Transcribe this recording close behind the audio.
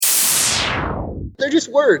they're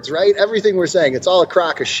just words, right? Everything we're saying, it's all a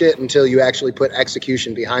crock of shit until you actually put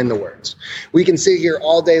execution behind the words. We can sit here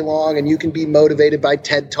all day long and you can be motivated by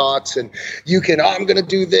TED Talks and you can, I'm going to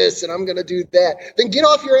do this and I'm going to do that. Then get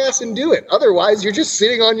off your ass and do it. Otherwise, you're just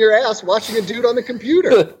sitting on your ass watching a dude on the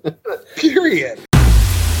computer. Period.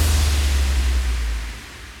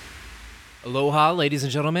 Aloha, ladies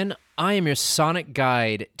and gentlemen. I am your Sonic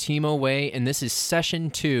Guide, Timo Way, and this is Session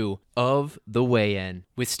 2 of The Weigh-In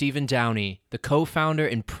with Stephen Downey, the co-founder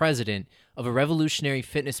and president of a revolutionary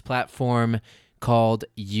fitness platform called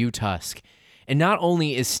uTusk. And not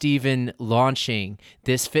only is Stephen launching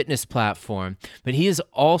this fitness platform, but he is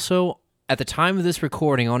also, at the time of this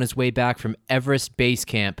recording, on his way back from Everest Base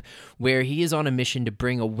Camp, where he is on a mission to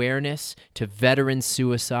bring awareness to veteran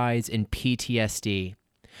suicides and PTSD.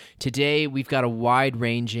 Today, we've got a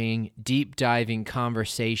wide-ranging, deep-diving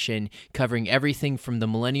conversation covering everything from the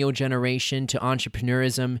millennial generation to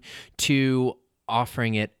entrepreneurism to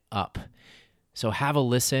offering it up. So have a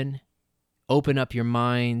listen, open up your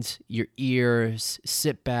minds, your ears,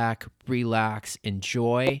 sit back, relax,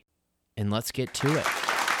 enjoy, and let's get to it.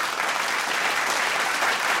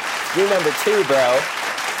 You're number 2, bro.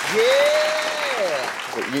 Yeah!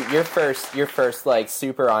 Your first like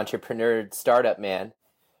super entrepreneur startup man.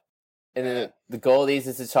 And then the goal of these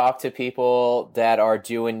is to talk to people that are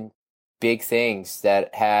doing big things,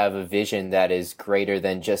 that have a vision that is greater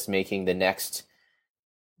than just making the next,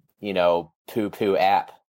 poo-poo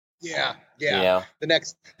app. Yeah. The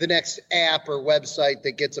next app or website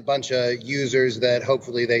that gets a bunch of users that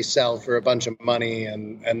hopefully they sell for a bunch of money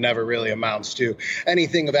and never really amounts to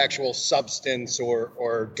anything of actual substance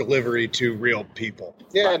or delivery to real people.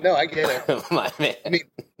 Yeah, no, I get it. My man. I mean,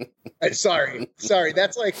 sorry.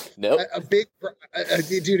 That's like a big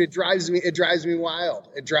dude. It drives me wild.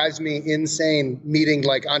 It drives me insane meeting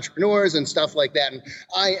like entrepreneurs and stuff like that. And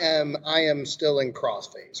I am still in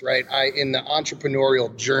cross phase, right? In the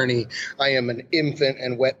entrepreneurial journey, I am an infant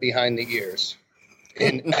and wet behind the ears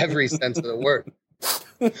in every sense of the word.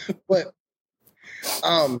 But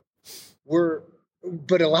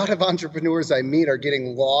a lot of entrepreneurs I meet are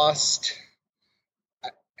getting lost.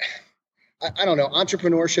 I don't know.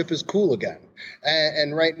 Entrepreneurship is cool again.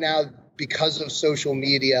 And right now, because of social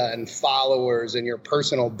media and followers and your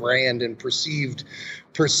personal brand and perceived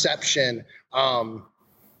perception, I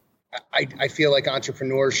feel like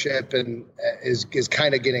entrepreneurship is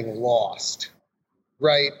kind of getting lost,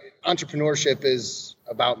 right? Entrepreneurship is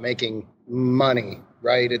about making money,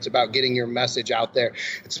 right? It's about getting your message out there.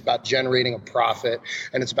 It's about generating a profit,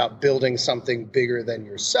 and it's about building something bigger than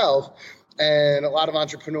yourself. And a lot of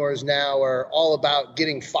entrepreneurs now are all about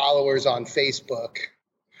getting followers on Facebook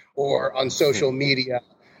or on social media.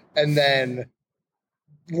 And then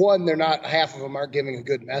half of them aren't giving a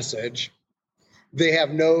good message. They have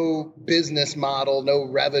no business model, no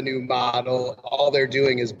revenue model. All they're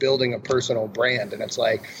doing is building a personal brand. And it's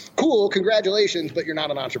like, cool, congratulations, but you're not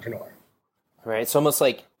an entrepreneur. Right. It's almost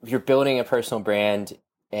like you're building a personal brand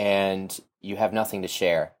and you have nothing to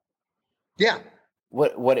share. Yeah.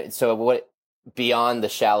 What beyond the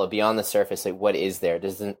shallow, beyond the surface, like what is there?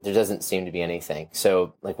 There doesn't seem to be anything.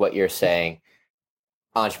 So like what you're saying,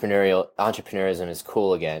 entrepreneurism is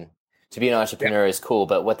cool again. To be an entrepreneur is cool,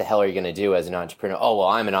 but what the hell are you going to do as an entrepreneur? Oh, well,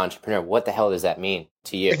 I'm an entrepreneur. What the hell does that mean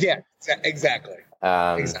to you? Yeah, exactly.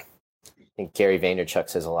 I think Gary Vaynerchuk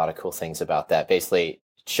says a lot of cool things about that. Basically,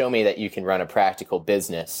 show me that you can run a practical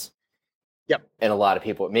business. Yep. And a lot of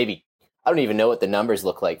people, maybe, I don't even know what the numbers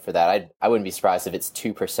look like for that. I wouldn't be surprised if it's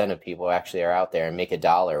 2% of people actually are out there and make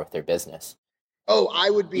 $1 with their business. Oh,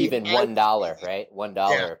 I would be even $1, right?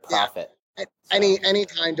 $1 profit. Yeah. Any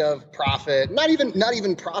kind of profit, not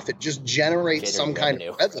even profit, just generate some kind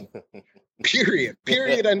of revenue. Period.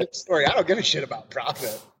 End of story. I don't give a shit about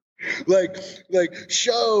profit. Like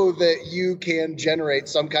show that you can generate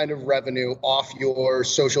some kind of revenue off your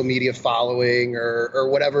social media following or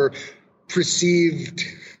whatever perceived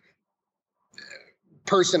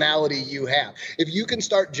personality you have. If you can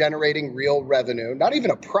start generating real revenue, not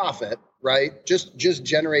even a profit, right? Just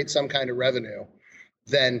generate some kind of revenue,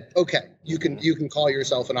 then okay, you can call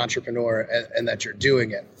yourself an entrepreneur and that you're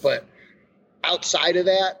doing it. But outside of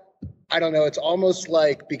that, I don't know. It's almost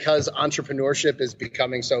like because entrepreneurship is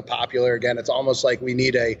becoming so popular again, it's almost like we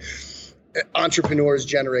need entrepreneurs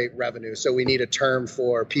generate revenue. So we need a term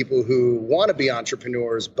for people who want to be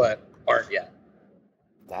entrepreneurs but aren't yet.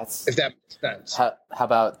 If that makes sense. How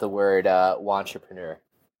about the word wantrepreneur?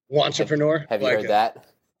 Wantrepreneur? Have you heard that?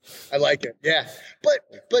 I like it. Yeah.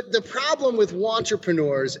 But the problem with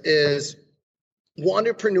wantrepreneurs is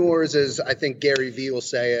I think Gary Vee will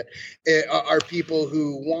say it, are people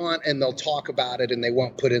who want and they'll talk about it and they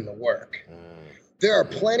won't put in the work. there are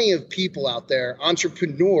plenty of people out there,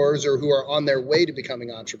 entrepreneurs or who are on their way to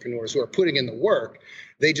becoming entrepreneurs, who are putting in the work.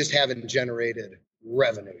 They just haven't generated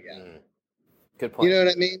revenue yet. Good point. You know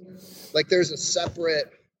what I mean? Like there's a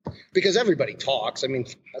separate, because everybody talks. I mean,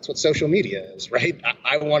 that's what social media is, right?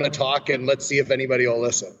 I want to talk and let's see if anybody will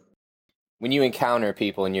listen. When you encounter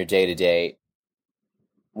people in your day-to-day,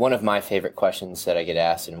 one of my favorite questions that I get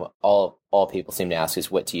asked, and what all people seem to ask, is,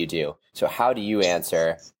 what do you do? So how do you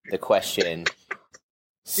answer the question,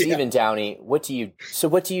 Stephen Downey, what do you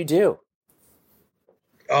do?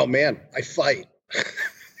 Oh man, I fight.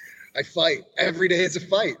 I fight. Every day is a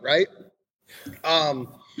fight, right? I'm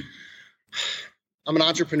an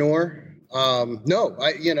entrepreneur.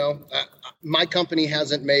 My company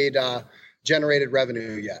hasn't generated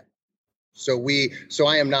revenue yet. So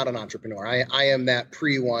I am not an entrepreneur. I am that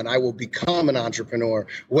pre-one. I will become an entrepreneur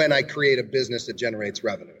when I create a business that generates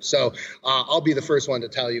revenue. So I'll be the first one to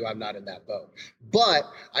tell you I'm not in that boat. But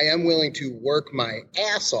I am willing to work my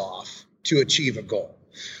ass off to achieve a goal.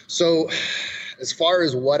 So as far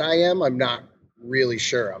as what I am, I'm not really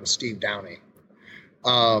sure. I'm Steve Downey.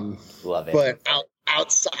 Love it. But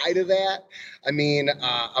outside of that, I mean,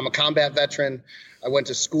 I'm a combat veteran. I went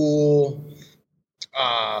to school.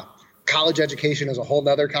 College education is a whole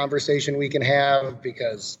nother conversation we can have,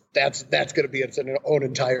 because that's going to be its own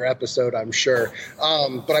entire episode, I'm sure.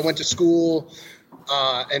 But I went to school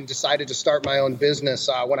and decided to start my own business.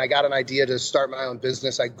 When I got an idea to start my own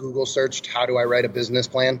business, I Google searched, how do I write a business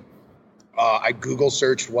plan? I Google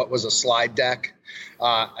searched what was a slide deck,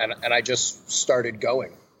 and I just started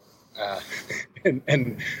going.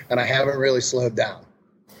 And I haven't really slowed down.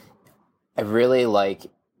 I really like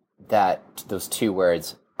those two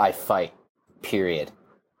words, I fight, period.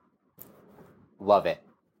 Love it.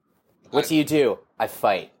 What do you do? I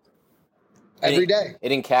fight. Every day.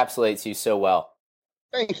 It encapsulates you so well.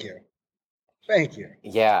 Thank you.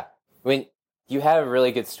 Yeah. I mean, you had a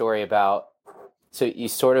really good story about, so you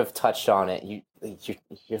sort of touched on it.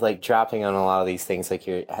 You're like dropping on a lot of these things, like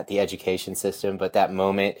you're at the education system, but that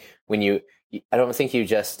moment when I don't think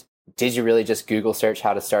did you really just Google search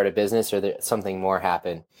how to start a business, or there something more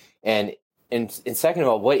happened? And second of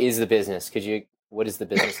all, what is the business? What is the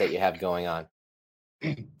business that you have going on?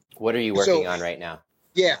 What are you working on right now?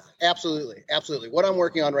 Yeah, absolutely. What I'm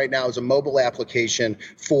working on right now is a mobile application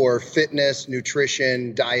for fitness,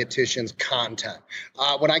 nutrition, dietitians content.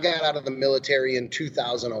 When I got out of the military in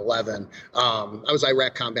 2011, I was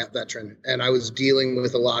Iraq combat veteran, and I was dealing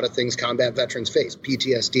with a lot of things combat veterans face: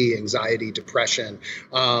 PTSD, anxiety, depression.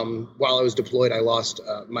 While I was deployed, I lost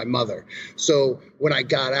my mother. So when I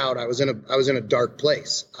got out, I was in a dark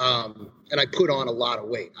place. And I put on a lot of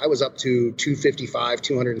weight. I was up to 255,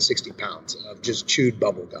 260 pounds of just chewed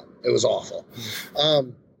bubble gum. It was awful.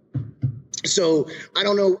 So I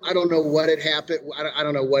don't know what had happened. I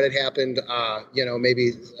don't know what had happened.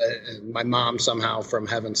 Maybe my mom somehow from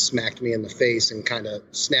heaven smacked me in the face and kind of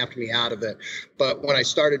snapped me out of it. But when I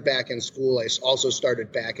started back in school, I also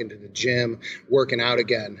started back into the gym, working out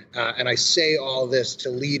again. And I say all this to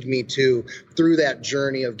lead me through that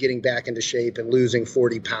journey of getting back into shape and losing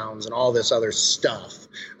 40 pounds and all this other stuff.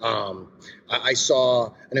 I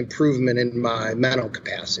saw an improvement in my mental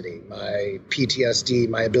capacity, my PTSD,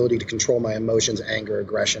 my ability to control my emotions, anger,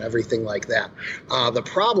 aggression, everything like that. The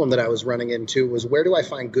problem that I was running into was, where do I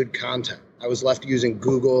find good content? I was left using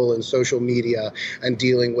Google and social media and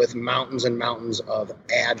dealing with mountains and mountains of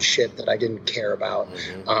ad shit that I didn't care about.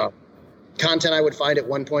 Mm-hmm. Content I would find at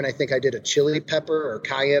one point, I think I did a chili pepper or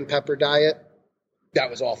cayenne pepper diet. That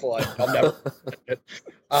was awful. I'll never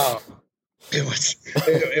It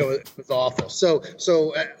was awful. So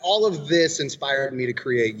all of this inspired me to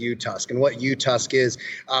create uTusk. And what uTusk is,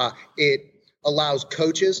 it allows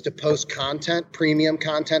coaches to post content, premium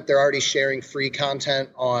content. They're already sharing free content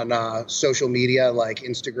on social media like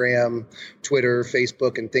Instagram, Twitter,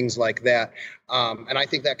 Facebook, and things like that. And I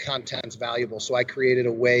think that content's valuable. So I created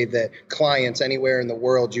a way that clients anywhere in the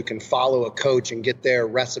world, you can follow a coach and get their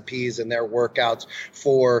recipes and their workouts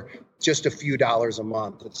for just a few dollars a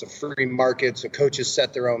month. It's a free market, so coaches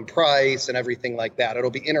set their own price and everything like that. It'll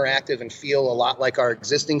be interactive and feel a lot like our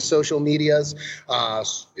existing social medias.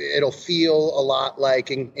 It'll feel a lot like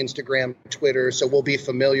Instagram, Twitter, so we'll be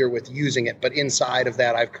familiar with using it. But inside of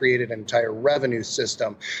that, I've created an entire revenue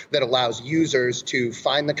system that allows users to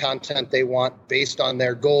find the content they want based on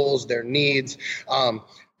their goals, their needs,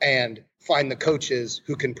 and find the coaches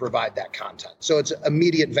who can provide that content. So it's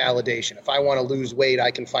immediate validation. If I want to lose weight,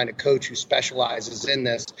 I can find a coach who specializes in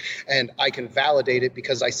this, and I can validate it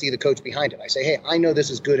because I see the coach behind it. I say, hey, I know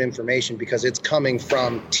this is good information because it's coming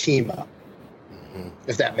from Tima,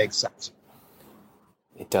 if that makes sense.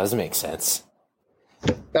 It does make sense.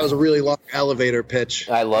 That was a really long elevator pitch.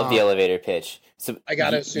 I love the elevator pitch. So I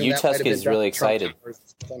gotta assume uTusk is really excited.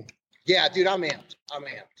 Yeah, dude, I'm amped.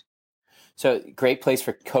 So great place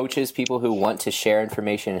for coaches, people who want to share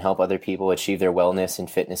information and help other people achieve their wellness and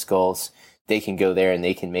fitness goals. They can go there and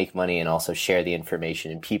they can make money and also share the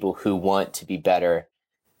information. And people who want to be better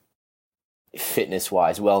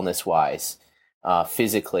fitness-wise, wellness-wise,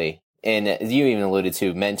 physically, and you even alluded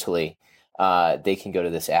to mentally, they can go to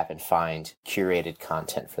this app and find curated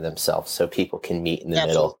content for themselves so people can meet in the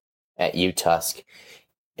middle at uTusk.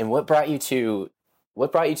 And what brought you to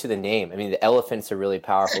the name? I mean, the elephant's a really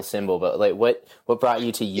powerful symbol, but like what brought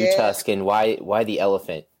you to uTusk and why the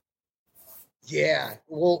elephant? Yeah.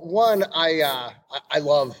 Well, one, I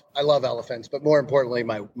love elephants, but more importantly,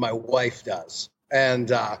 my wife does. And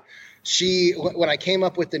when I came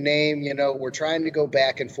up with the name, we're trying to go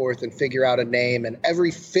back and forth and figure out a name, and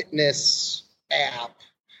every fitness app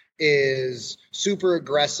is super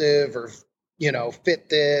aggressive or fit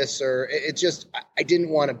this, or it just, I didn't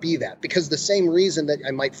want to be that, because the same reason that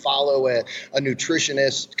I might follow a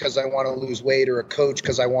nutritionist because I want to lose weight, or a coach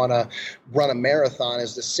because I want to run a marathon,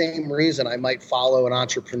 is the same reason I might follow an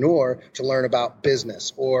entrepreneur to learn about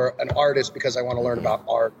business, or an artist because I want to learn about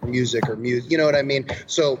art, music, or music. You know what I mean?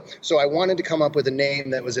 So I wanted to come up with a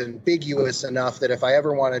name that was ambiguous enough that if I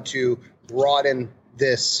ever wanted to broaden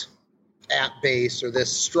this app base or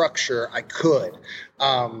this structure, I could.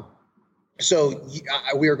 So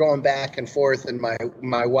we were going back and forth, and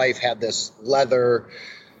my wife had this leather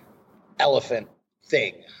elephant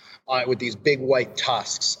thing with these big white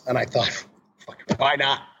tusks, and I thought, why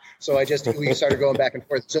not? So we started going back and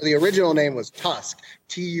forth. So the original name was Tusk,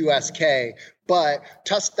 Tusk, but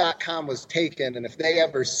Tusk.com was taken, and if they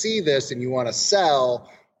ever see this and you want to sell,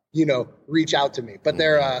 reach out to me. But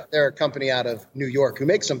they're a company out of New York who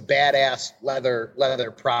makes some badass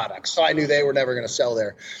leather products. So I knew they were never going to sell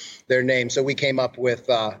their name. So we came up with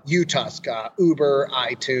uTusk, Uber,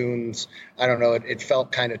 iTunes. I don't know. It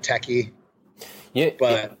felt kind of techie,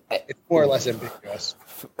 but it's more or less ambiguous.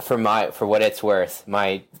 For what it's worth,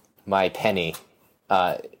 my penny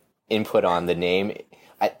input on the name,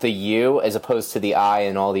 the U as opposed to the I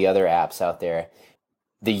and all the other apps out there,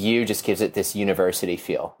 the U just gives it this university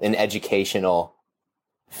feel, an educational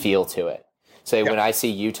feel to it. So when I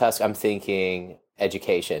see uTusk, I'm thinking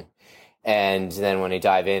education. And then when I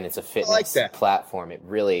dive in, it's a fitness platform. It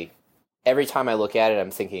really, every time I look at it,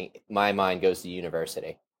 I'm thinking my mind goes to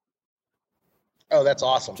university. Oh, that's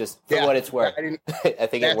awesome. Just for what it's worth. I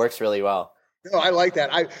think it works really well. No, I like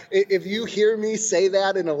that. If you hear me say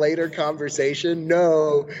that in a later conversation,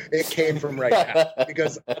 no, it came from right now,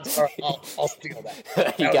 because I'll steal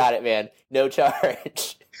that. You got it, man. No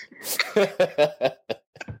charge.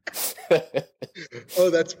 Oh,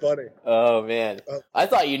 that's funny. Oh, man. I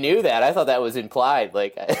thought you knew that. I thought that was implied.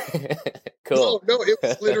 Like, cool. No, it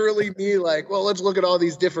was literally me like, well, let's look at all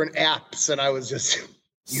these different apps. And I was just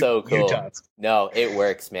so cool. No, it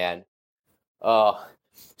works, man. Oh,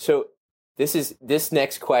 so this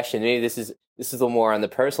next question, maybe this is a little more on the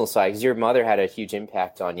personal side, because your mother had a huge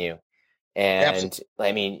impact on you. And absolutely.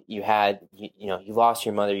 I mean, you lost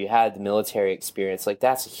your mother, you had the military experience. Like,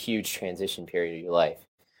 that's a huge transition period of your life.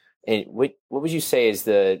 And what would you say is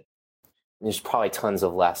there's probably tons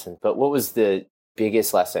of lessons, but what was the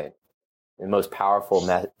biggest lesson, the most powerful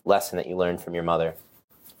lesson that you learned from your mother?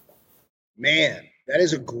 Man, that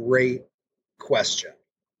is a great question.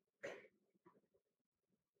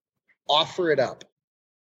 Offer it up.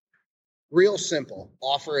 Real simple.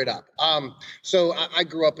 Offer it up. So I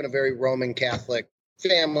grew up in a very Roman Catholic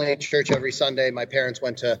family, church every Sunday. My parents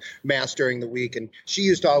went to mass during the week, and she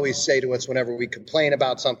used to always say to us whenever we complain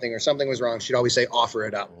about something or something was wrong, she'd always say, offer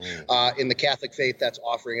it up. In the Catholic faith, that's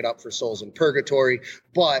offering it up for souls in purgatory,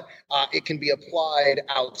 but it can be applied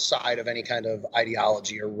outside of any kind of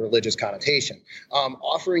ideology or religious connotation.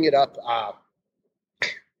 Offering it up,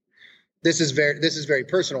 this is very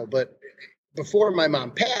personal, but before my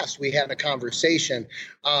mom passed, we had a conversation,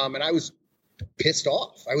 and I was pissed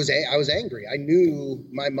off. I was angry. I knew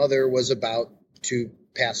my mother was about to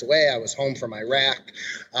pass away. I was home from Iraq.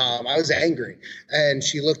 I was angry. And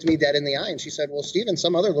she looked me dead in the eye and she said, well, Stephen,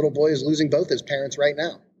 some other little boy is losing both his parents right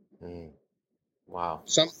now. Wow.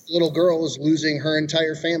 Some little girl is losing her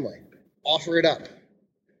entire family. Offer it up.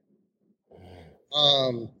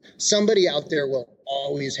 Somebody out there will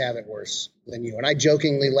always have it worse than you. And I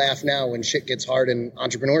jokingly laugh now when shit gets hard in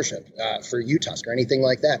entrepreneurship for uTusk or anything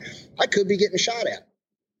like that. I could be getting shot at,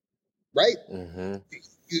 right?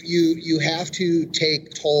 you have to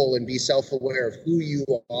take toll and be self-aware of who you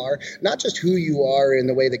are, not just who you are in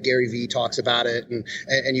the way that Gary Vee talks about it,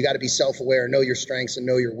 and you got to be self-aware, know your strengths and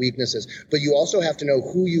know your weaknesses, but you also have to know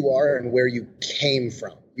who you are and where you came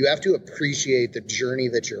from. You have to appreciate the journey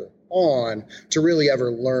that you're on to really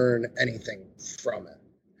ever learn anything from it.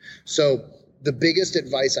 So the biggest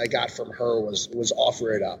advice I got from her was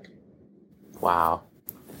offer it up. Wow.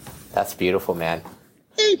 That's beautiful, man.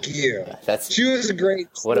 Thank you. She was a great.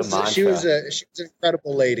 What a mantra. She was an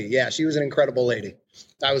incredible lady. Yeah, she was an incredible lady.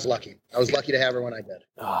 I was lucky. I was lucky to have her when I did.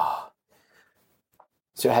 Oh.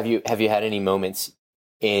 So have you had any moments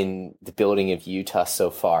in the building of uTusk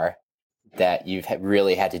so far that you've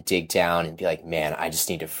really had to dig down and be like, man, I just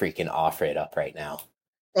need to freaking offer it up right now?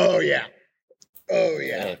 Oh yeah.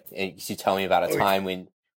 And you tell me about a time when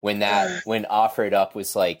offer it up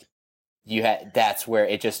was like, that's where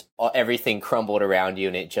it just, everything crumbled around you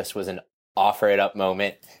and it just was an offer it up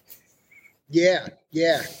moment. Yeah,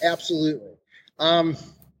 absolutely.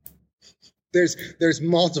 There's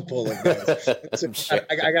multiple of those. Sure.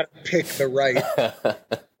 I got to pick the right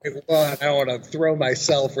one. I don't want to throw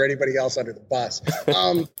myself or anybody else under the bus.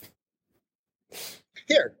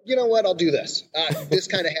 Here, you know what? I'll do this. This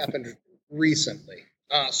kind of happened recently.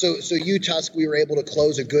 So uTusk, we were able to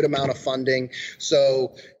close a good amount of funding.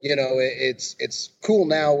 So, it's cool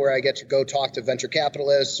now where I get to go talk to venture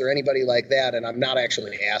capitalists or anybody like that, and I'm not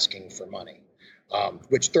actually asking for money,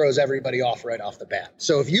 which throws everybody off right off the bat.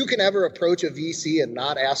 So if you can ever approach a VC and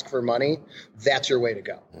not ask for money, that's your way to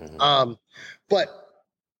go. Mm-hmm. But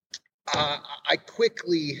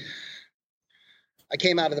I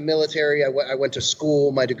came out of the military. I went to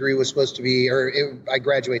school. My degree was supposed to be, I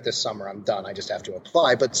graduate this summer. I'm done. I just have to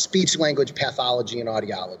apply. But speech language pathology and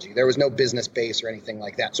audiology. There was no business base or anything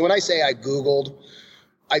like that. So when I say I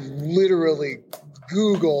literally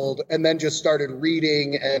Googled and then just started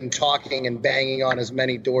reading and talking and banging on as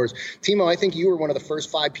many doors. Timo, I think you were one of the first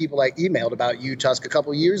 5 people I emailed about uTusk a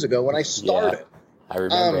couple years ago when I started. Yeah, I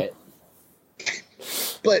remember it.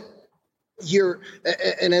 But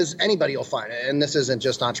and as anybody will find, and this isn't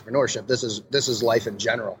just entrepreneurship, this is life in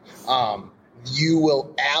general. You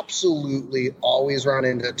will absolutely always run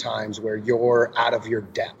into times where you're out of your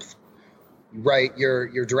depth, right?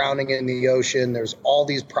 You're drowning in the ocean. There's all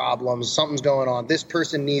these problems. Something's going on. This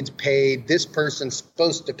person needs paid. This person's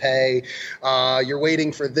supposed to pay. You're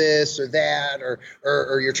waiting for this or that, or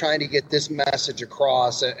you're trying to get this message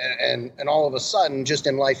across. And all of a sudden, just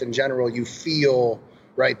in life in general, you feel,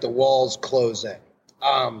 right, the walls closing.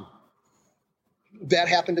 That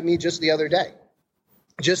happened to me just the other day.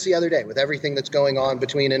 Just the other day, with everything that's going on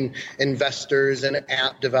between investors and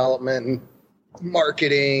app development and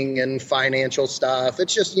marketing and financial stuff.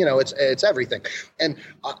 It's just, it's everything. And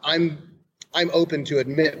I'm open to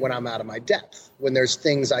admit when I'm out of my depth, when there's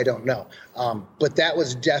things I don't know. But that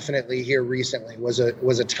was definitely here recently, was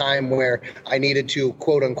a time where I needed to,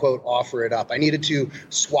 quote unquote, offer it up. I needed to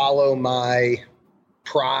swallow my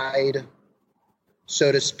pride,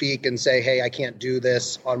 so to speak, and say, hey, I can't do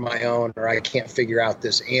this on my own, or I can't figure out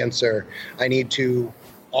this answer. I need to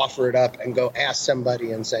offer it up and go ask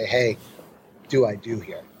somebody and say, hey, do I do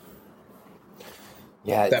here?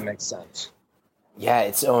 Yeah. If that makes sense. Yeah.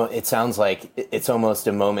 It sounds like it's almost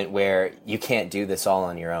a moment where you can't do this all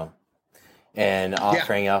on your own, and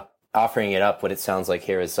offering it up. What it sounds like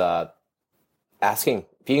here is,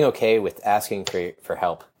 being okay with asking for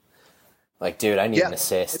help. Like, dude, I need an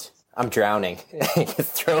assist. I'm drowning.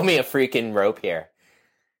 Throw me a freaking rope here.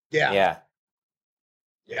 Yeah.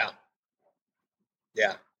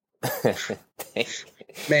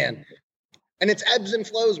 Man. And it's ebbs and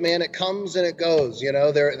flows, man. It comes and it goes.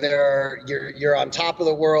 You're on top of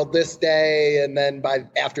the world this day, and then by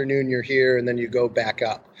afternoon you're here, and then you go back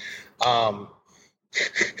up.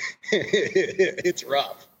 It's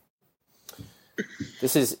rough.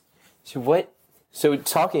 So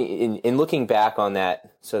talking in looking back on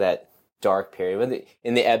that, so that dark period,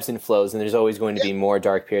 in the ebbs and flows, and there's always going to be more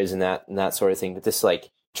dark periods and that sort of thing. But this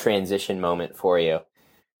like transition moment for you,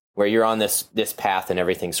 where you're on this path and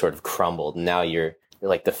everything sort of crumbled, and now you're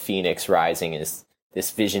like the phoenix rising as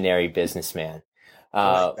this visionary businessman.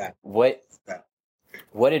 What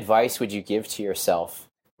advice would you give to yourself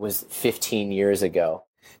was 15 years ago,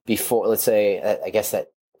 before, let's say, I guess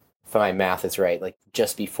that, if my math is right, like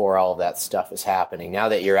just before all of that stuff is happening? Now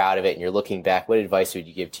that you're out of it and you're looking back, what advice would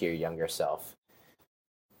you give to your younger self?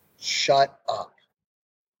 Shut up.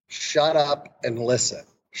 Shut up and listen.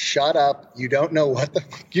 Shut up. You don't know what the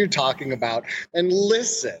fuck you're talking about. And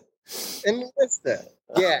listen.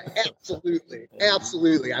 Yeah, absolutely.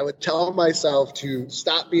 Absolutely. I would tell myself to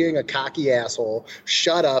stop being a cocky asshole,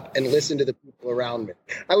 shut up, and listen to the people around me.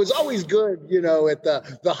 I was always good, at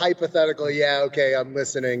the hypothetical, yeah, okay, I'm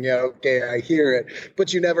listening, yeah, okay, I hear it,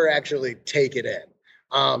 but you never actually take it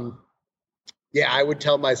in. Yeah, I would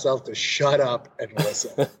tell myself to shut up and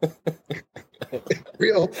listen.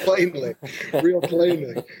 real plainly.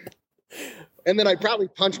 And then I'd probably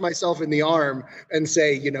punch myself in the arm and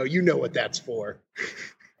say, you know what that's for.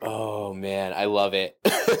 Oh, man, I love it.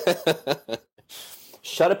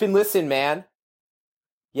 Shut up and listen, man.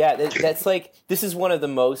 Yeah, that's like, this is one of the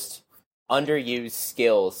most underused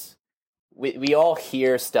skills. We all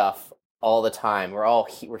hear stuff all the time.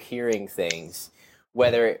 We're hearing things,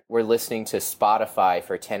 whether we're listening to Spotify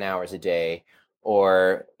for 10 hours a day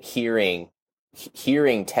or hearing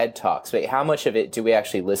TED Talks. But how much of it do we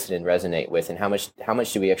actually listen and resonate with, and how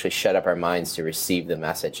much do we actually shut up our minds to receive the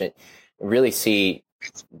message? And really see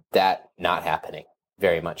that not happening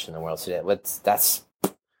very much in the world today. That's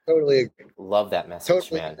totally agree. Love that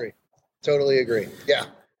message, man. Totally agree. Yeah.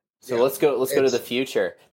 So let's go to the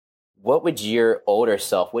future. What do you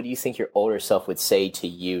think your older self would say to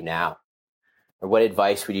you now? Or what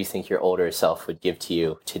advice would you think your older self would give to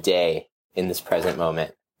you today in this present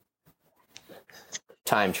moment?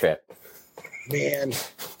 Time trip. Man,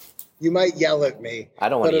 you might yell at me. I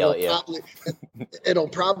don't want to yell at you. It'll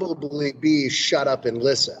probably be shut up and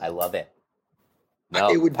listen. I love it. No,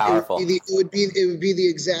 it would powerful. It would be the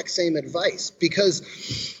exact same advice,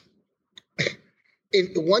 because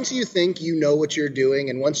once you think you know what you're doing,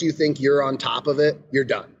 and once you think you're on top of it, you're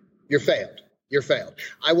done. You're failed.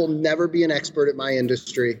 I will never be an expert at my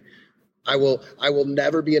industry. I will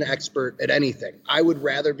never be an expert at anything. I would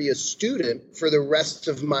rather be a student for the rest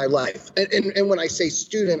of my life. And when I say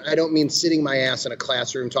student, I don't mean sitting my ass in a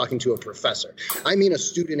classroom talking to a professor. I mean a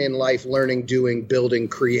student in life, learning, doing, building,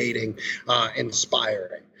 creating,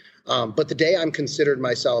 inspiring. But the day I'm considered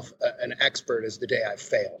myself an expert is the day I've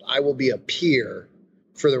failed. I will be a peer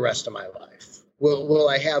for the rest of my life. Will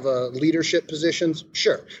I have leadership positions?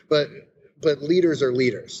 Sure. But leaders are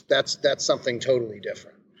leaders. That's something totally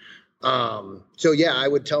different. So yeah, I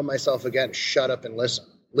would tell myself again, shut up and listen.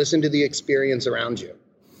 Listen to the experience around you.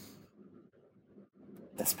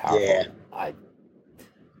 That's powerful. Yeah.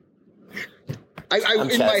 I'm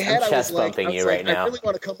in my head, I was like, I really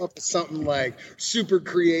want to come up with something like super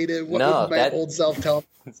creative. What would my old self tell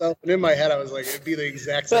myself? And in my head, I was like, it'd be the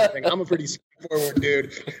exact same thing. I'm a pretty straightforward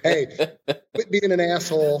dude. Hey, quit being an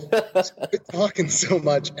asshole, quit talking so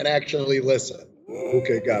much, and actually listen.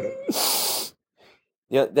 Okay, got it.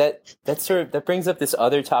 That brings up this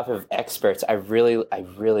other topic of experts. I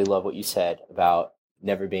really love what you said about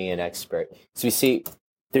never being an expert. So we see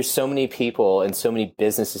there's so many people and so many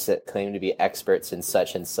businesses that claim to be experts in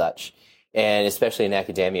such and such, and especially in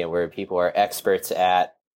academia where people are experts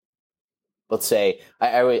at, let's say,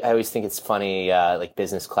 I always think it's funny, like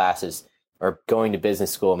business classes or going to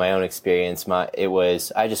business school. My own experience, I got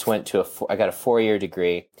a 4-year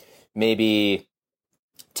degree, maybe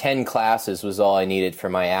 10 classes was all I needed for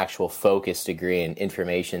my actual focus degree in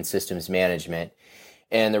information systems management,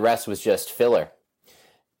 and the rest was just filler.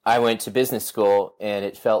 I went to business school, and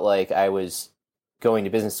it felt like I was going to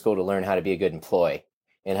business school to learn how to be a good employee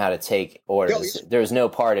and how to take orders. There was no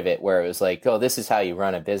part of it where it was like, oh, this is how you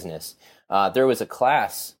run a business. There was a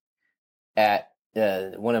class at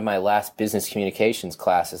one of my last business communications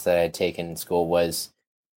classes that I had taken in school was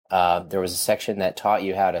there was a section that taught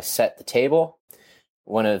you how to set the table.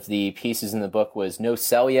 One of the pieces in the book was no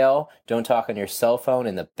cell yell, don't talk on your cell phone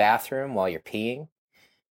in the bathroom while you're peeing.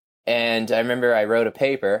 And I remember I wrote a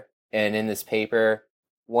paper, and in this paper,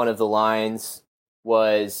 one of the lines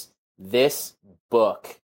was, "This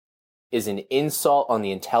book is an insult on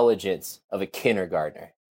the intelligence of a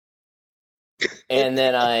kindergartner." And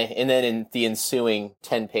then in the ensuing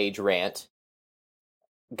 10-page rant,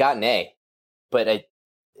 got an A. But I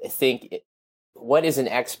think, what is an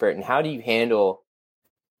expert, and how do you handle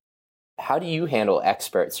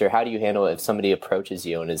experts, or how do you handle if somebody approaches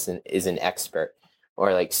you and is an expert?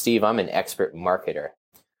 Or like, Steve, I'm an expert marketer.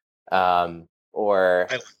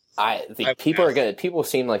 People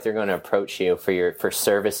seem like they're going to approach you for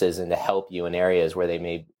services and to help you in areas where they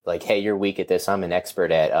may, like, hey, you're weak at this. I'm an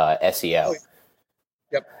expert at SEO.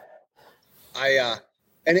 Yep.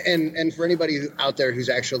 And for anybody out there who's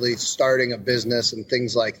actually starting a business and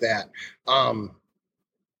things like that, don't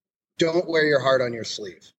wear your heart on your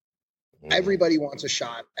sleeve. Everybody wants a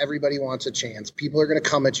shot. Everybody wants a chance. People are going to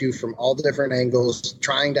come at you from all the different angles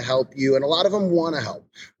trying to help you. And a lot of them want to help.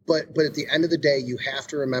 But at the end of the day, you have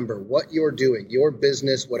to remember what you're doing, your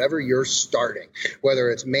business, whatever you're starting,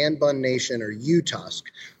 whether it's Man Bun Nation or uTusk,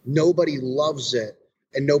 nobody loves it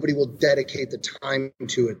and nobody will dedicate the time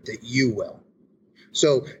to it that you will.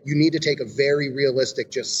 So you need to take a very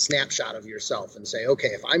realistic just snapshot of yourself and say, okay,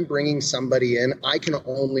 if I'm bringing somebody in, I can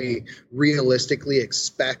only realistically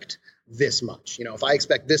expect this much. If I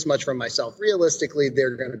expect this much from myself, realistically,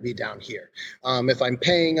 they're going to be down here. If I'm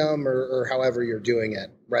paying them or however you're doing it,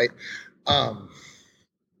 right?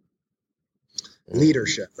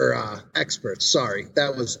 Leadership or experts. Sorry,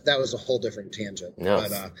 that was a whole different tangent. No,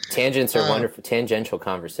 but, tangents are wonderful. Tangential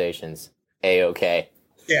conversations. A-okay.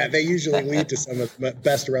 Yeah, they usually lead to some of the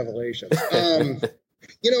best revelations. I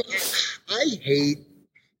hate.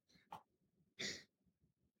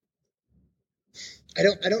 I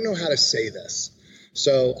don't know how to say this,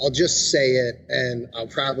 so I'll just say it, and I'll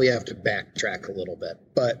probably have to backtrack a little bit.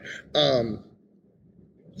 But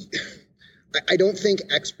I don't think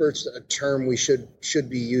expert's a term we should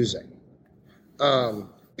be using,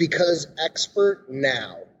 because expert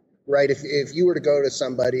now, right? If you were to go to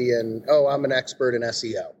somebody and, I'm an expert in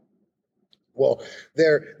SEO. Well,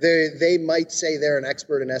 they might say they're an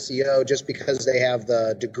expert in SEO just because they have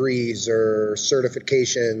the degrees or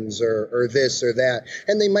certifications or this or that,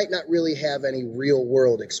 and they might not really have any real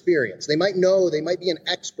world experience. They might be an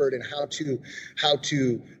expert in how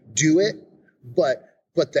to do it, but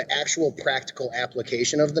the actual practical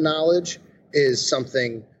application of the knowledge is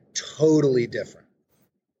something totally different.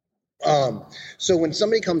 So when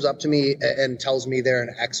somebody comes up to me and tells me they're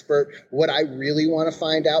an expert, what I really want to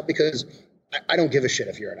find out, because I don't give a shit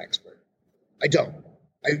if you're an expert. I don't.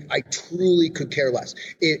 I truly could care less.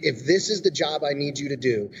 If this is the job I need you to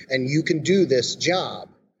do and you can do this job,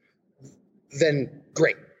 then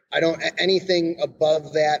great. I don't, anything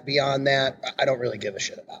above that, beyond that, I don't really give a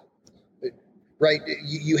shit about. Right?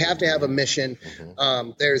 You have to have a mission.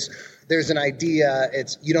 There's an idea.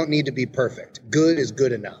 You don't need to be perfect. Good is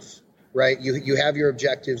good enough. Right? You have your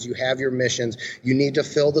objectives, you have your missions. You need to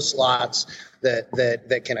fill the slots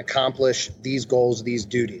that can accomplish these goals, these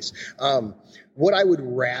duties. What I would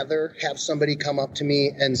rather have somebody come up to me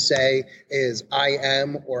and say is, I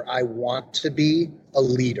am or I want to be a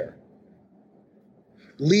leader.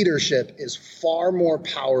 Leadership is far more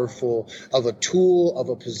powerful of a tool, of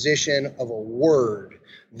a position, of a word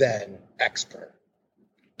than expert.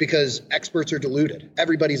 Because experts are diluted.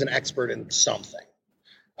 Everybody's an expert in something.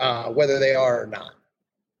 Whether they are or not.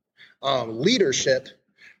 Leadership,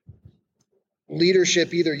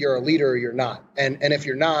 either you're a leader or you're not. And if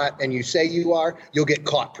you're not, and you say you are, you'll get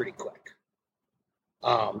caught pretty quick.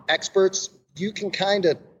 Experts, you can kind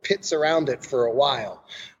of pitz around it for a while.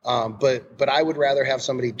 But I would rather have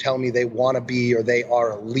somebody tell me they want to be or they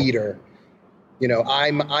are a leader.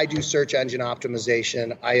 I do search engine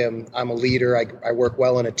optimization. I'm a leader. I work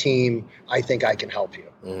well in a team. I think I can help you.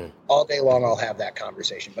 All day long, I'll have that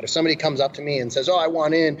conversation. But if somebody comes up to me and says, I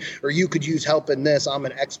want in, or you could use help in this, I'm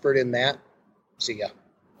an expert in that. See ya.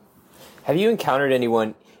 Have you encountered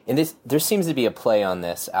anyone, and there seems to be a play on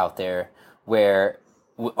this out there, where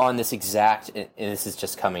on this exact, and this is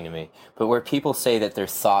just coming to me, but where people say that they're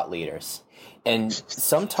thought leaders. And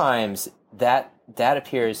sometimes that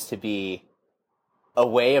appears to be a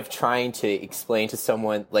way of trying to explain to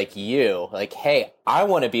someone like you, like, hey, I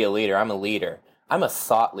want to be a leader. I'm a leader. I'm a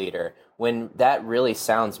thought leader. When that really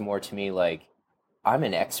sounds more to me like I'm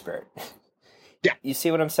an expert. Yeah. You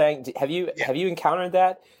see what I'm saying? Have you encountered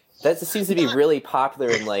that? That seems to be really popular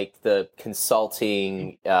in like the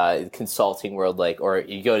consulting world, like, or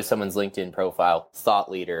you go to someone's LinkedIn profile,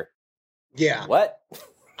 thought leader. Yeah. What?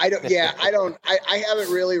 I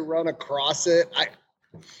haven't really run across it.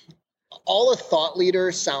 All a thought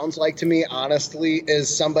leader sounds like to me, honestly,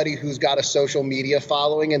 is somebody who's got a social media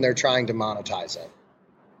following and they're trying to monetize it.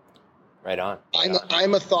 Right on.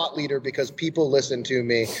 I'm a thought leader because people listen to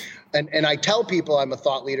me, and I tell people I'm a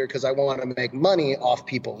thought leader because I want to make money off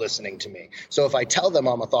people listening to me. So if I tell them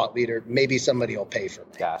I'm a thought leader, maybe somebody will pay for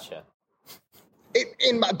me. Gotcha.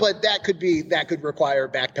 But that could require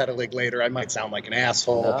backpedaling later. I might sound like an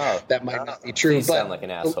asshole. No, that might not be true. Please sound like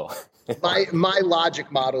an asshole. my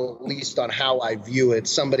logic model, at least on how I view it,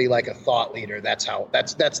 somebody like a thought leader, that's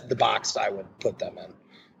the box I would put them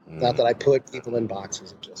in. Not that I put people in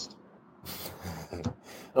boxes, it just.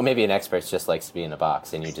 Well, maybe an expert just likes to be in a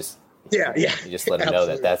box, and you just you just let them know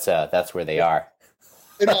that that's where they are.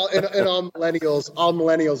 And all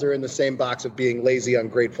millennials are in the same box of being lazy,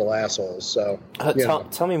 ungrateful assholes. So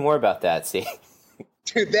tell me more about that, Steve.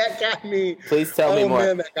 Dude, that got me. Please tell me more. Oh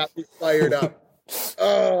man, that got me fired up.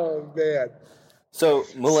 Oh man. So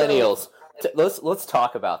millennials, let's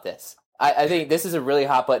talk about this. I think this is a really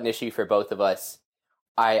hot button issue for both of us.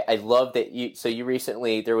 I love that you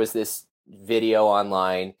recently, there was this video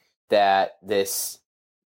online that a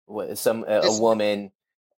woman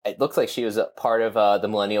it looks like she was a part of the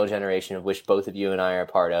millennial generation, of which both of you and I are a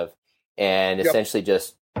part of, and essentially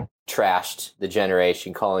just trashed the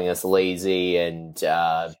generation, calling us lazy and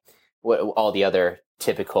all the other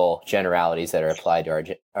typical generalities that are applied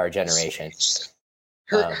to our generation.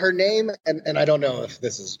 Her name, and I don't know if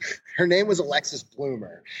this is, her name was Alexis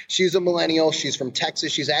Bloomer. She's a millennial. She's from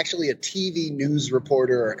Texas. She's actually a TV news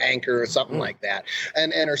reporter or anchor or something like that.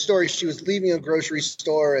 And her story, she was leaving a grocery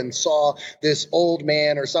store and saw this old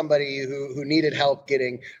man or somebody who needed help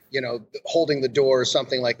getting, holding the door or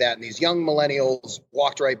something like that. And these young millennials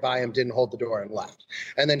walked right by him, didn't hold the door, and left.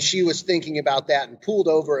 And then she was thinking about that and pulled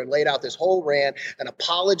over and laid out this whole rant and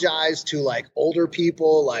apologized to like older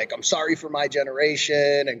people, like, I'm sorry for my generation,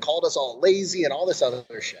 and called us all lazy and all this other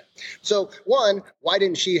shit. So one, why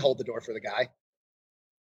didn't she hold the door for the guy?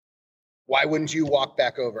 Why wouldn't you walk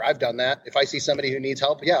back over? I've done that. If I see somebody who needs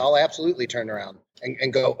help, yeah, I'll absolutely turn around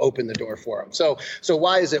and go open the door for them. So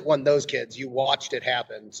why is it when those kids, you watched it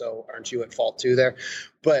happen, so aren't you at fault too there?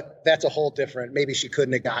 But that's a whole different, maybe she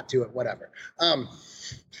couldn't have got to it, whatever.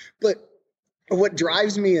 But what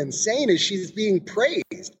drives me insane is she's being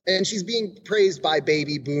praised, and she's being praised by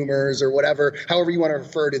baby boomers or whatever, however you want to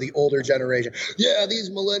refer to the older generation. Yeah, these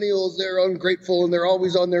millennials, they're ungrateful and they're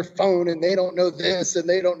always on their phone and they don't know this and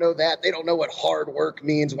they don't know that. They don't know what hard work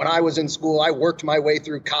means. When I was in school, I worked my way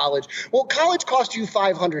through college. Well, college cost you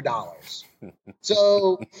 $500.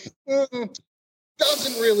 So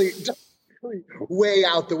doesn't really weigh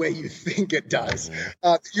out the way you think it does.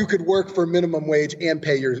 You could work for minimum wage and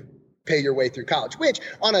pay your way through college, which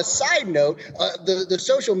on a side note, the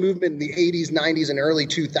social movement in the 80s, 90s, and early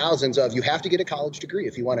 2000s of you have to get a college degree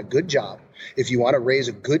if you want a good job, if you want to raise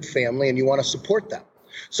a good family and you want to support them.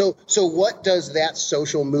 So what does that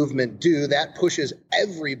social movement do? That pushes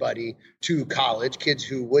everybody to college, kids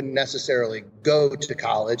who wouldn't necessarily go to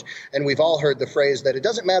college. And we've all heard the phrase that it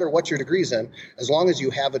doesn't matter what your degree's in, as long as you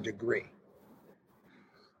have a degree.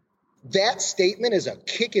 That statement is a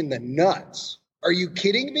kick in the nuts. Are you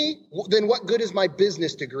kidding me? Then what good is my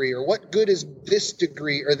business degree, or what good is this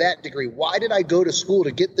degree or that degree? Why did I go to school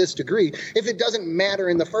to get this degree if it doesn't matter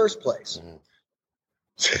in the first place?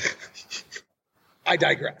 I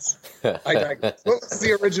digress. What was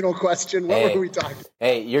the original question? What were we talking about?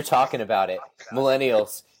 Hey, you're talking about it.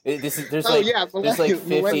 Millennials. There's like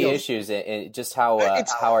 50 issues and just how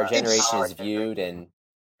our generation is viewed and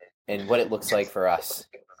what it looks like for us.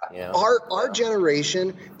 Our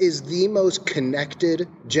generation is the most connected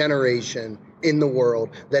generation in the world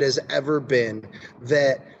that has ever been.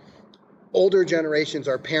 That older generations,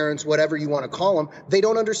 our parents, whatever you want to call them, they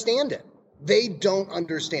don't understand it. They don't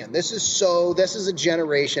understand. This is a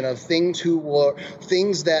generation of things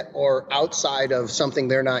that are outside of something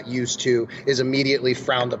they're not used to is immediately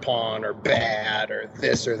frowned upon or bad or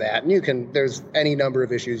this or that. And there's any number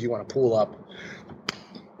of issues you want to pull up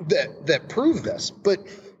that prove this. But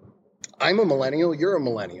I'm a millennial, you're a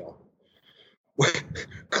millennial.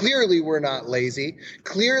 Clearly we're not lazy.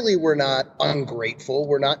 Clearly we're not ungrateful.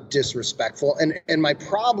 We're not disrespectful. And my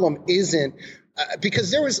problem isn't because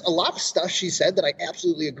there was a lot of stuff she said that I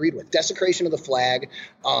absolutely agreed with. Desecration of the flag,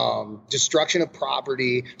 destruction of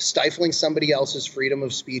property, stifling somebody else's freedom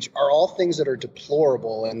of speech are all things that are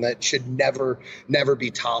deplorable and that should never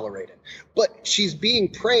be tolerated. But she's being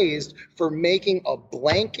praised for making a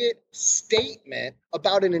blanket statement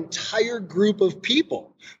about an entire group of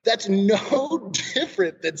people. That's no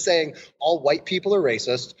different than saying all white people are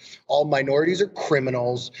racist, all minorities are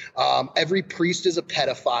criminals, every priest is a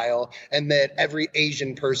pedophile, and that every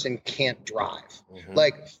Asian person can't drive. Mm-hmm.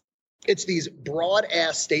 Like, it's these broad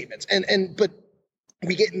ass statements. But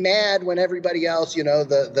we get mad when everybody else,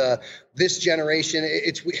 this generation,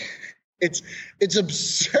 it's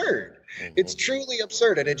absurd. Mm-hmm. It's truly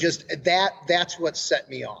absurd. And that's what set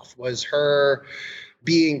me off, was her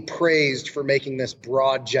being praised for making this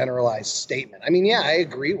broad generalized statement. I mean, yeah, I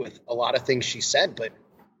agree with a lot of things she said, but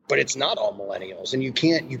it's not all millennials. And you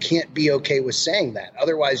can't be okay with saying that.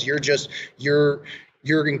 Otherwise you're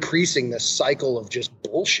increasing this cycle of just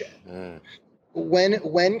bullshit. Mm.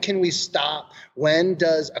 When can we stop? When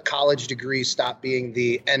does a college degree stop being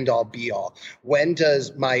the end all be all? When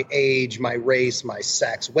does my age, my race, my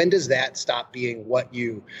sex, when does that stop being what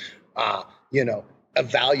you,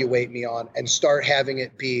 evaluate me on, and start having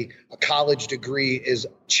it be a college degree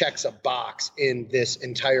checks a box in this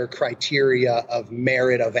entire criteria of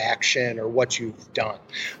merit of action or what you've done?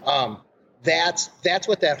 That's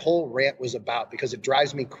what that whole rant was about, because it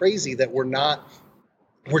drives me crazy that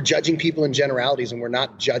we're judging people in generalities and we're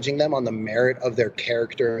not judging them on the merit of their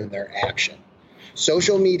character and their action.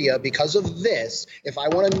 Social media, because of this, if I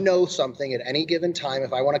want to know something at any given time,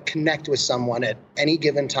 if I want to connect with someone at any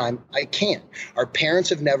given time, I can. Our parents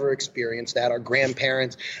have never experienced that. Our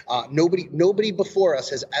grandparents, nobody before us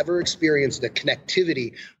has ever experienced the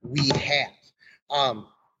connectivity we have.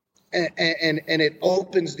 And it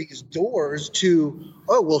opens these doors to,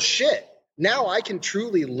 oh, well, shit. Now I can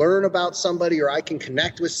truly learn about somebody, or I can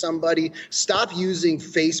connect with somebody. Stop using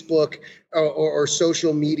Facebook or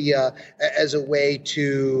social media as a way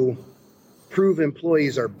to prove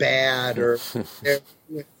employees are bad or they're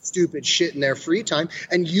doing stupid shit in their free time,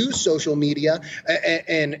 and use social media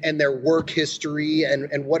and their work history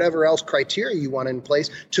and whatever else criteria you want in place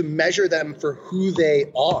to measure them for who they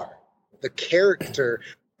are, the character,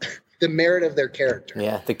 the merit of their character.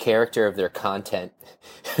 Yeah, the character of their content.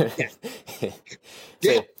 Yeah.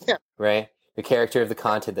 So, yeah. Right? The character of the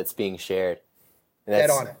content that's being shared. And Head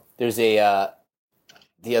on it. There's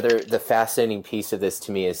the fascinating piece of this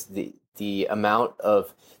to me is the amount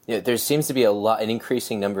of, there seems to be an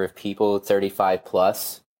increasing number of people 35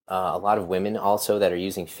 plus, a lot of women also that are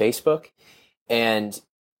using Facebook. And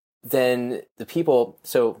then the people,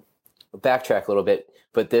 so backtrack a little bit,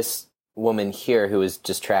 but this woman here who is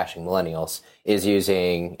just trashing millennials is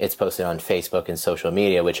using, it's posted on Facebook and social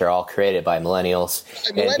media, which are all created by millennials.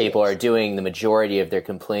 And people are doing the majority of their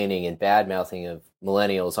complaining and bad mouthing of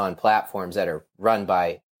millennials on platforms that are run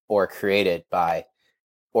by or created by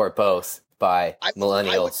or both by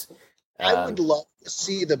millennials. I would love to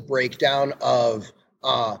see the breakdown of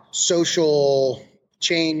social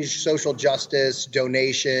change, social justice,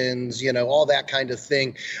 donations, all that kind of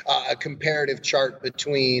thing, a comparative chart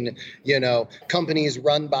between, companies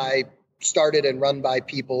started and run by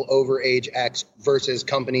people over age X versus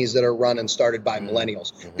companies that are run and started by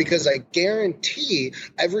millennials. Mm-hmm. Because I guarantee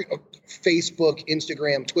every Facebook,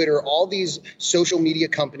 Instagram, Twitter, all these social media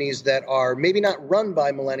companies that are maybe not run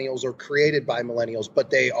by millennials or created by millennials,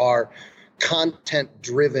 but they are content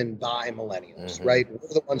driven by millennials, mm-hmm. right?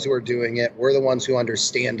 We're the ones who are doing it. We're the ones who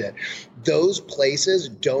understand it. Those places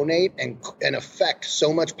donate and affect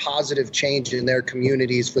so much positive change in their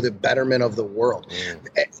communities for the betterment of the world. Mm.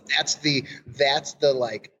 That's the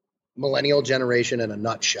like millennial generation in a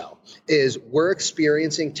nutshell. Is we're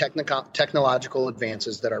experiencing technological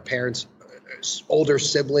advances that our parents, older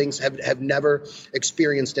siblings have never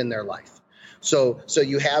experienced in their life. So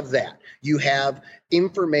you have that. You have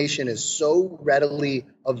information is so readily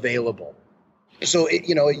available. So it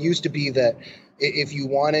used to be that if you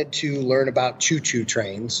wanted to learn about choo-choo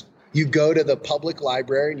trains, you go to the public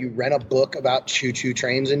library and you rent a book about choo-choo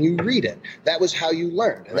trains and you read it. That was how you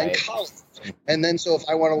learned. And right. Then college. And then so if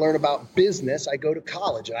I want to learn about business, I go to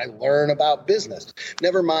college and I learn about business.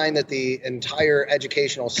 Never mind that the entire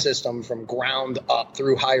educational system from ground up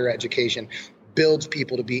through higher education builds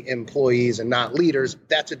people to be employees and not leaders.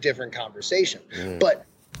 That's a different conversation. Mm. But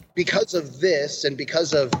because of this and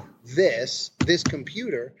because of this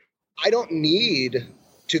computer, I don't need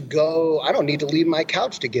to leave my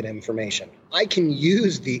couch to get information. I can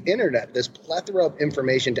use the internet, this plethora of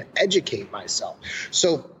information, to educate myself.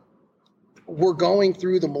 So we're going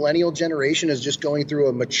through, the millennial generation is just going through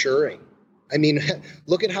a maturing. I mean,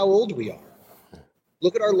 look at how old we are.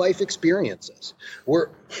 Look at our life experiences. We're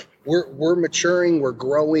maturing, we're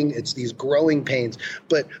growing. It's these growing pains.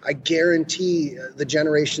 But I guarantee the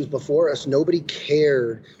generations before us, nobody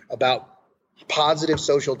cared about positive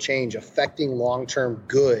social change affecting long-term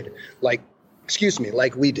good like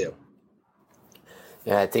we do.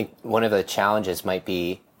 Yeah, I think one of the challenges might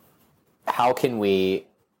be, how can we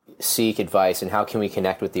seek advice and how can we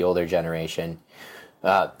connect with the older generation?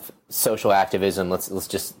 Social activism, let's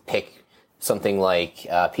just pick something like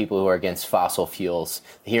people who are against fossil fuels.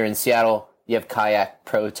 Here in Seattle, you have kayak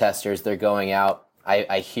protesters. They're going out.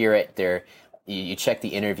 I hear it. You check the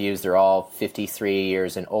interviews. They're all 53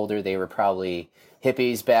 years and older. They were probably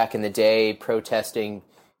hippies back in the day protesting,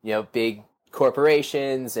 big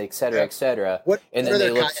corporations, et cetera, et cetera. What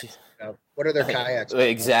are their kayaks?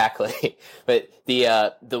 Exactly. But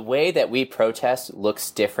the way that we protest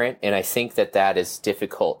looks different, and I think that is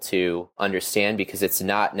difficult to understand because it's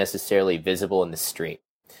not necessarily visible in the street.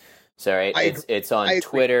 So right, it's on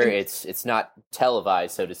Twitter. It's not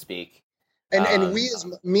televised, so to speak. And we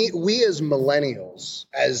as millennials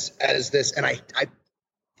as this, and I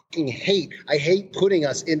hate putting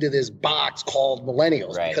us into this box called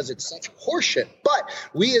millennials, right, because it's such horseshit. But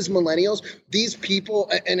we as millennials, these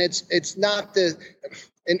people, and it's not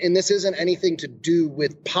and this isn't anything to do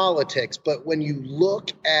with politics, but when you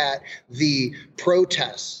look at the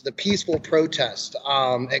protests, the peaceful protest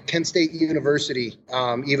at Kent State University,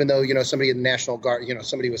 even though, somebody in the National Guard,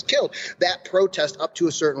 somebody was killed, that protest up to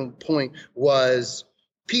a certain point was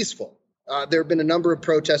peaceful. There have been a number of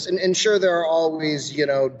protests, and sure, there are always,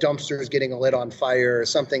 dumpsters getting lit on fire or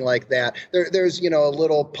something like that. There's, a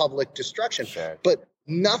little public destruction, sure. But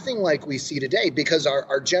nothing like we see today, because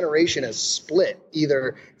our generation is split.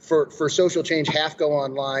 Either for social change, half go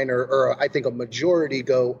online, or I think a majority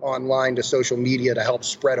go online to social media to help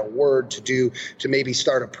spread a word, to maybe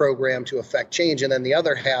start a program to affect change. And then the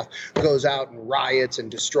other half goes out and riots and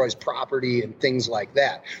destroys property and things like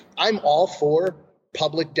that. I'm all for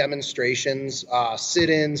public demonstrations,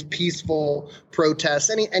 sit-ins, peaceful protests,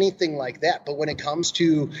 anything like that. But when it comes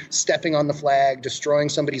to stepping on the flag, destroying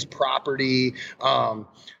somebody's property,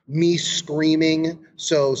 me screaming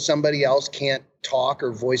so somebody else can't talk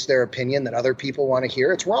or voice their opinion that other people want to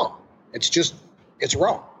hear, it's wrong. It's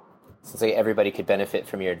wrong. Sounds like everybody could benefit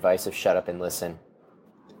from your advice of shut up and listen.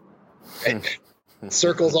 And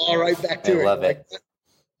circles all right back to it. I love it.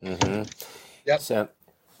 Mm-hmm. Yep. So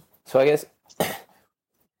I guess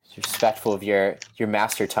respectful of your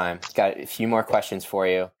master time. Got a few more questions for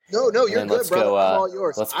you. No, you're good, brother. I'm all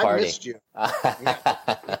yours. Let's party. I missed you.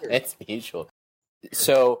 It's mutual.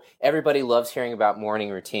 So everybody loves hearing about morning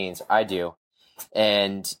routines. I do.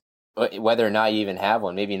 And whether or not you even have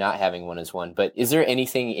one, maybe not having one is one, but is there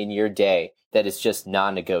anything in your day that is just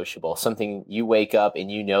non-negotiable? Something you wake up and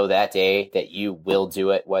that day that you will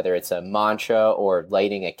do it, whether it's a mantra or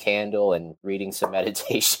lighting a candle and reading some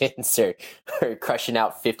meditations or crushing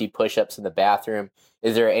out 50 push-ups in the bathroom.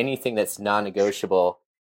 Is there anything that's non-negotiable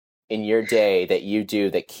in your day that you do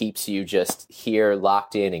that keeps you just here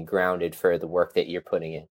locked in and grounded for the work that you're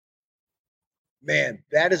putting in? Man,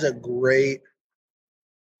 that is a great...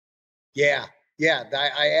 Yeah,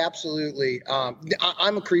 I absolutely.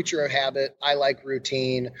 I'm a creature of habit. I like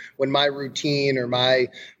routine. When my routine or when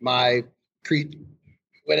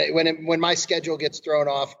my schedule gets thrown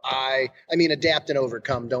off, I mean, adapt and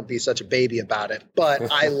overcome. Don't be such a baby about it.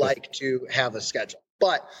 But I like to have a schedule.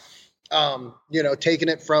 But taking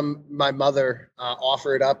it from my mother,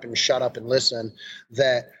 offer it up and shut up and listen.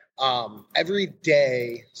 That every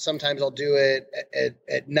day, sometimes I'll do it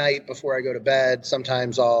at night before I go to bed.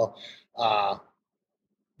 Sometimes I'll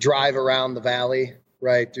drive around the valley,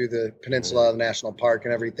 right through the peninsula, the national park,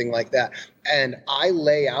 and everything like that. And I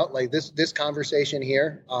lay out like this conversation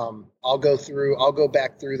here. I'll go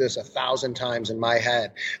back through this 1,000 times in my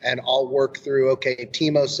head, and I'll work through, okay,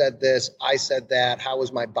 Timo said this, I said that. How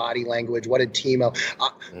was my body language? What did Timo?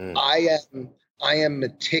 I am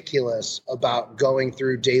meticulous about going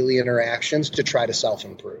through daily interactions to try to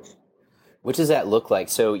self-improve. What does that look like?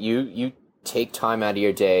 So you take time out of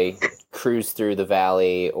your day, cruise through the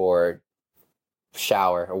valley or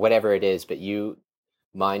shower or whatever it is, but you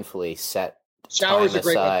mindfully set showers time are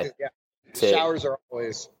great aside. one too. Yeah. Showers are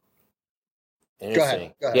always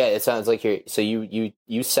interesting. Go ahead. Yeah, it sounds like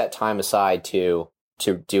you set time aside to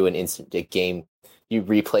do an instant game. You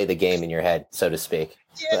replay the game in your head, so to speak.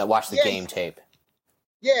 Yeah, watch the game tape.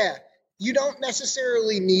 Yeah, you don't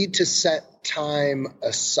necessarily need to set time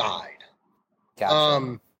aside.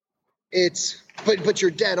 Gotcha. But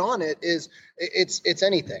you're dead on it. It's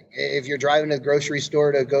anything. If you're driving to the grocery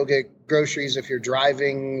store to go get groceries, if you're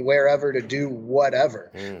driving wherever to do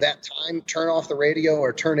whatever, that time, turn off the radio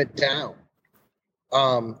or turn it down,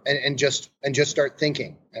 and just start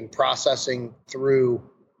thinking and processing through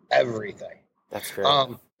everything. That's great.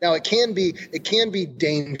 Now it can be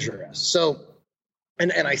dangerous. So,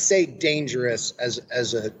 and I say dangerous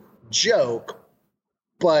as a joke,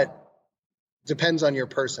 but depends on your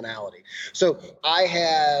personality. So I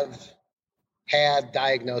have had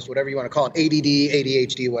diagnosed, whatever you want to call it, ADD,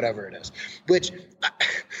 ADHD, whatever it is, which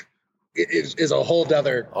is a whole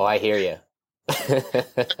other. Oh, I hear you.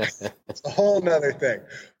 It's a whole nother thing.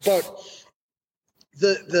 But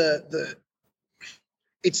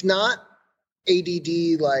it's not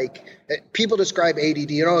ADD, like people describe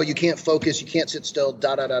ADD, you can't focus, you can't sit still,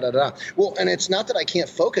 da da da da da. Well, and it's not that I can't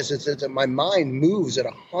focus; it's that my mind moves at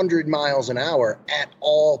 100 miles an hour at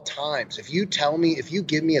all times. If you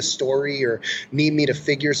give me a story or need me to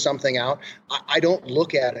figure something out, I don't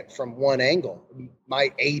look at it from one angle.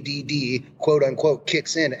 My ADD, quote unquote,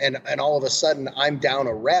 kicks in, and all of a sudden I'm down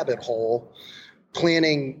a rabbit hole,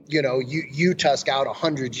 planning, uTusk out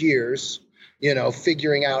 100 years.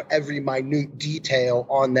 Figuring out every minute detail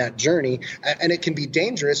on that journey. And it can be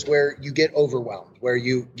dangerous where you get overwhelmed, where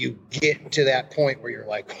you get to that point where you're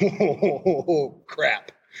like, oh,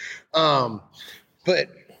 crap.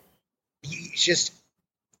 But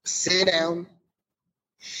sit down,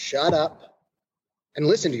 shut up, and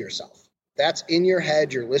listen to yourself. That's in your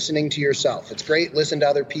head. You're listening to yourself. It's great, listen to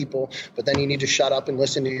other people, but then you need to shut up and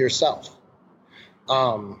listen to yourself.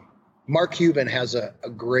 Mark Cuban has a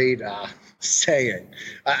great saying.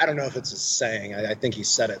 I don't know if it's a saying. I think he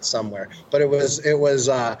said it somewhere, but it was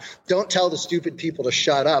don't tell the stupid people to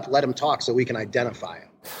shut up. Let them talk so we can identify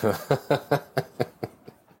them.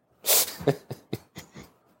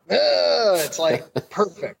 It's like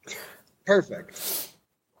perfect.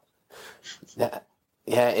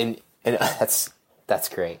 Yeah, and that's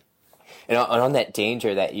great. And on that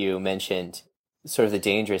danger that you mentioned, sort of the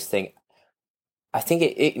dangerous thing, I think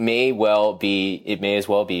it may as well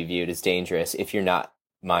be viewed as dangerous if you're not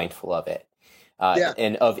mindful of it.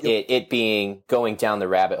 And of it being going down the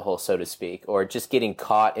rabbit hole, so to speak, or just getting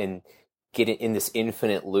caught in this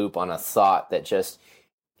infinite loop on a thought that just,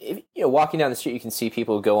 walking down the street, you can see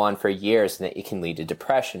people go on for years, and that it can lead to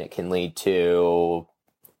depression. It can lead to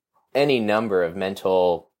any number of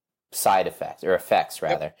mental side effects, or effects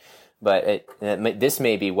rather. Yep. But this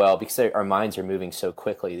may be because our minds are moving so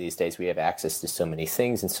quickly these days. We have access to so many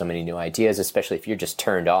things and so many new ideas, especially if you're just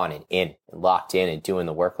turned on and locked in and doing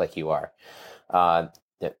the work like you are.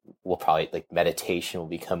 That will probably, like, meditation will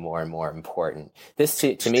become more and more important. This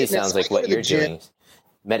to me sounds like what you're doing.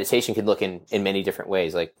 Meditation can look in many different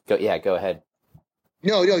ways. Like, go ahead.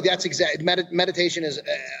 No, that's exactly. Meditation is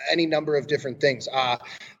any number of different things.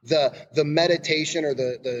 The meditation or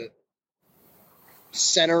the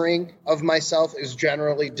centering of myself is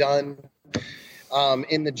generally done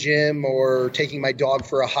in the gym or taking my dog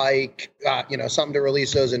for a hike, something to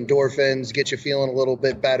release those endorphins, get you feeling a little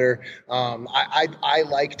bit better. I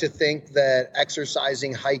like to think that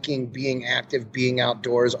exercising, hiking, being active, being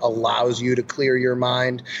outdoors allows you to clear your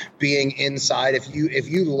mind. Being inside, if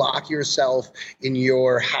you lock yourself in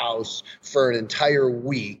your house for an entire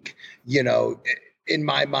week, in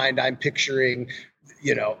my mind, I'm picturing,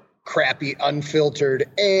 crappy unfiltered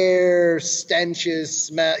air, stenches,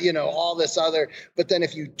 smell, all this other. But then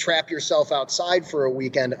if you trap yourself outside for a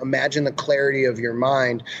weekend, imagine the clarity of your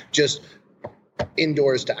mind just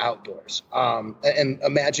indoors to outdoors. And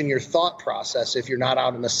imagine your thought process if you're not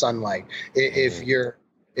out in the sunlight, if you're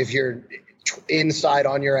inside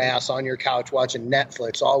on your ass on your couch watching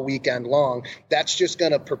Netflix all weekend long, that's just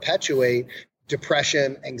going to perpetuate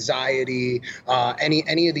depression, anxiety,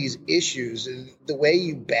 any of these issues. The way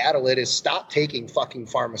you battle it is stop taking fucking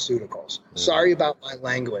pharmaceuticals. Sorry about my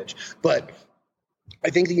language, but I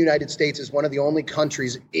think the United States is one of the only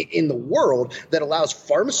countries in the world that allows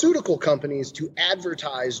pharmaceutical companies to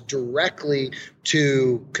advertise directly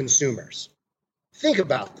to consumers. Think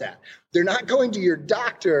about that. They're not going to your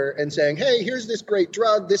doctor and saying, hey, here's this great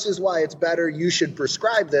drug. This is why it's better. You should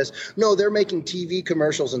prescribe this. No, they're making TV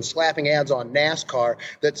commercials and slapping ads on NASCAR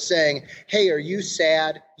that's saying, hey, are you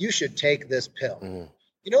sad? You should take this pill.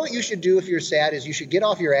 You know what you should do if you're sad is you should get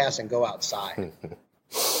off your ass and go outside.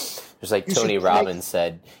 Just like Tony Robbins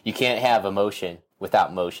said, you can't have emotion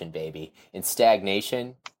without motion, baby. And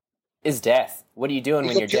stagnation is death. What are you doing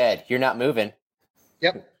when you're dead? You're not moving.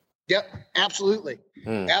 Yep, absolutely.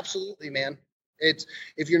 Absolutely, man. It's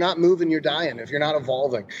if you're not moving, you're dying. If you're not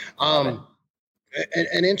evolving. An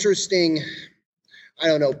interesting,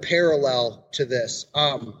 parallel to this.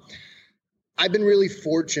 I've been really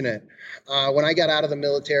fortunate. When I got out of the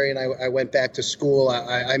military and I went back to school,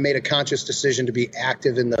 I made a conscious decision to be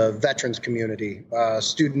active in the veterans community,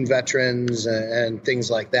 student veterans and things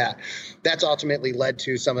like that. That's ultimately led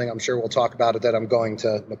to something I'm sure we'll talk about it, that I'm going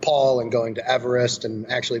to Nepal and going to Everest. And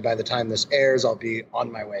actually, by the time this airs, I'll be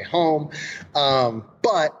on my way home.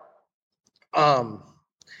 But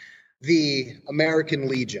the American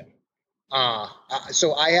Legion.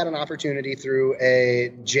 So I had an opportunity through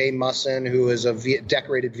a Jay Musson, who is a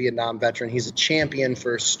decorated Vietnam veteran. He's a champion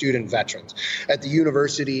for student veterans at the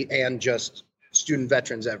university and just student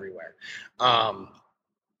veterans everywhere.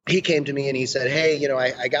 He came to me and he said, hey,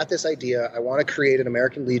 I got this idea. I want to create an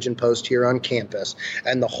American Legion post here on campus.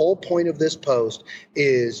 And the whole point of this post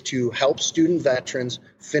is to help student veterans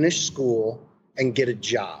finish school and get a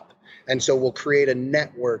job. And so we'll create a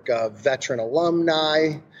network of veteran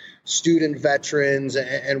alumni, student veterans,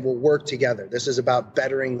 and we'll work together. This is about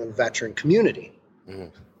bettering the veteran community.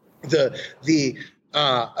 The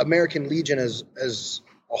American Legion as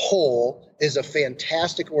a whole is a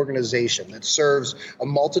fantastic organization that serves a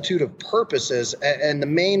multitude of purposes, and the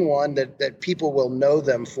main one that people will know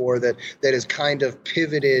them for that is kind of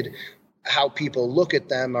pivoted how people look at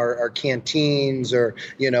them are canteens, or,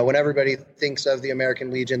 when everybody thinks of the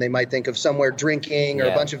American Legion, they might think of somewhere drinking or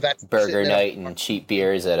a bunch of veterans. Burger night and cheap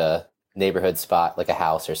beers at a neighborhood spot, like a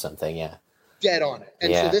house or something. Yeah. Dead on it.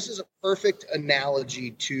 And so this is a perfect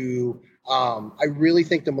analogy to, I really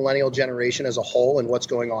think the millennial generation as a whole and what's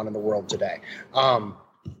going on in the world today.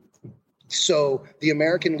 So the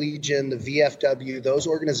American Legion, the VFW, those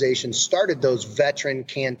organizations started those veteran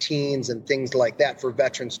canteens and things like that for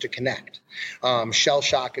veterans to connect. Shell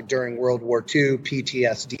shock during World War II,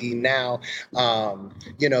 PTSD now.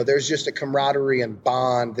 There's just a camaraderie and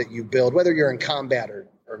bond that you build, whether you're in combat or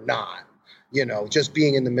not. Just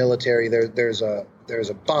being in the military, there's a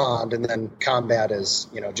bond, and then combat is,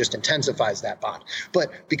 just intensifies that bond. But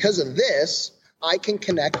because of this, I can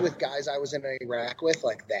connect with guys I was in Iraq with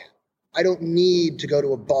like that. I don't need to go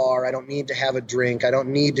to a bar. I don't need to have a drink. I don't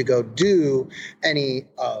need to go do any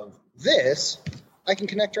of this. I can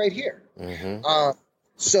connect right here. Mm-hmm.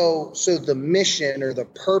 So the mission or the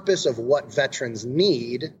purpose of what veterans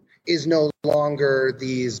need is no longer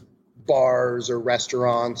these bars or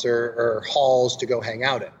restaurants or halls to go hang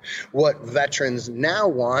out in. What veterans now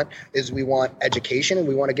want is we want education and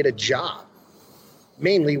we want to get a job.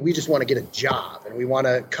 Mainly, we just want to get a job, and we want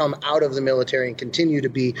to come out of the military and continue to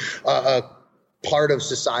be a part of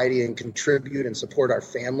society and contribute and support our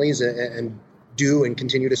families and do and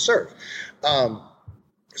continue to serve.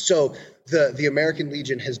 So the American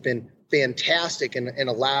Legion has been fantastic in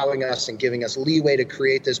allowing us and giving us leeway to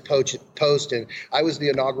create this post. And I was the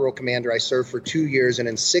inaugural commander. I served for 2 years, and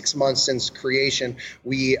in 6 months since creation,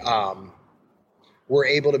 we were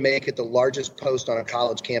able to make it the largest post on a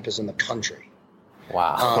college campus in the country.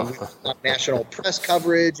 Wow. National press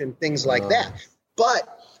coverage and things like that. But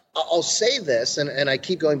I'll say this, and I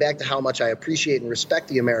keep going back to how much I appreciate and respect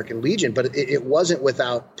the American Legion, but it wasn't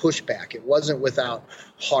without pushback. It wasn't without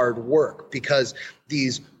hard work, because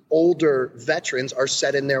these older veterans are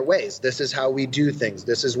set in their ways. This is how we do things.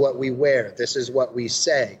 This is what we wear. This is what we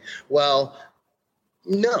say. Well,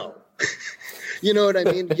 no. You know what I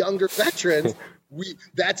mean? Younger veterans,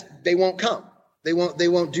 they won't come. They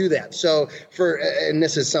won't do that. So and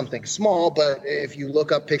this is something small, but if you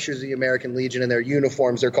look up pictures of the American Legion and their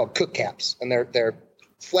uniforms, they're called cook caps, and they're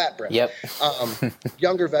flatbread. Yep.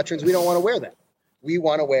 Younger veterans, we don't want to wear that. We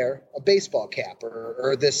want to wear a baseball cap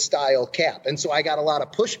or this style cap. And so I got a lot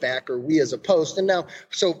of pushback, or we as a post. And now,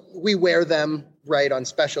 so we wear them, right? On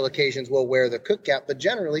special occasions, we'll wear the cook cap, but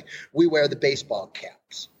generally we wear the baseball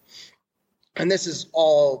caps. And this is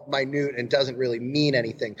all minute and doesn't really mean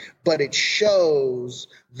anything, but it shows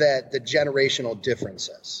that the generational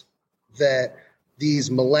differences, that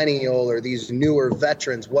these millennial or these newer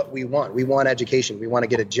veterans, what we want education. We want to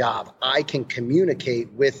get a job. I can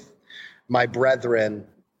communicate with my brethren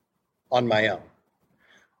on my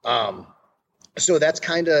own. So that's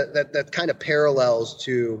that kind of parallels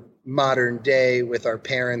to modern day with our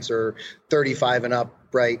parents or 35 and up,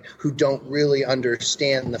 right, who don't really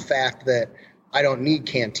understand the fact that I don't need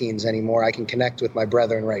canteens anymore. I can connect with my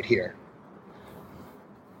brethren right here.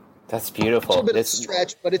 That's beautiful. It's a bit of a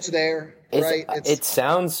stretch, but it's there, right? It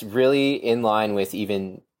sounds really in line with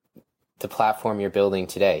even the platform you're building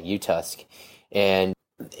today, uTusk. And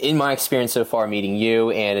in my experience so far, meeting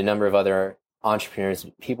you and a number of other entrepreneurs,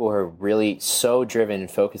 people who are really so driven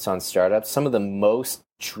and focused on startups, some of the most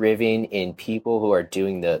driven in people who are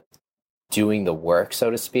doing the work, so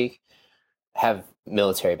to speak, have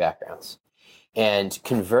military backgrounds. And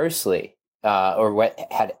conversely,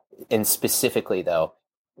 and specifically though,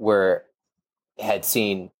 had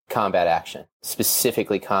seen combat action,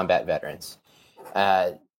 specifically combat veterans.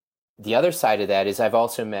 The other side of that is I've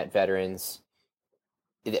also met veterans.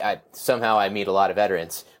 Somehow I meet a lot of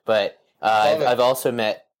veterans, but I've also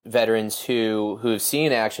met veterans who've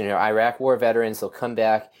seen action. Iraq War veterans, they'll come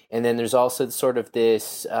back, and then there's also sort of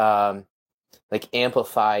this like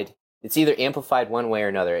amplified. It's either amplified one way or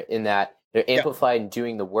another, in that they're amplified in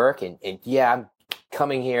doing the work, and yeah, I'm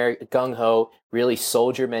coming here gung ho, really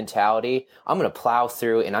soldier mentality. I'm going to plow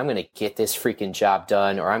through and I'm going to get this freaking job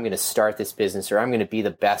done, or I'm going to start this business, or I'm going to be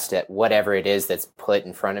the best at whatever it is that's put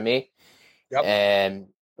in front of me. Yep. And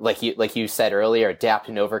like you said earlier, adapt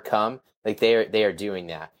and overcome. Like they are doing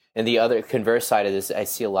that. And the other converse side of this, I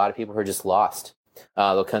see a lot of people who are just lost.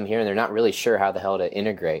 They'll come here and they're not really sure how the hell to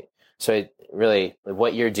integrate. So really,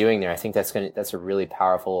 what you're doing there, I think that's a really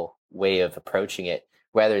powerful way of approaching it,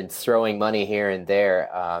 rather than throwing money here and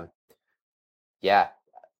there. Get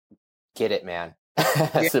it, man.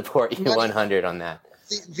 Support you 100 on that.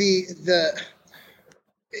 The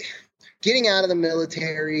getting out of the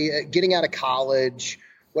military, getting out of college,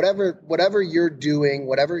 whatever you're doing,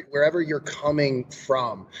 wherever you're coming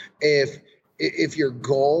from, if your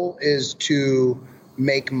goal is to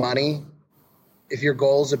make money, if your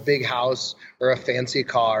goal is a big house or a fancy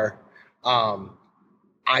car,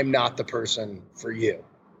 I'm not the person for you.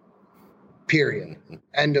 period.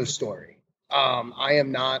 End of story. I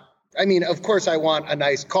am not, I mean, of course I want a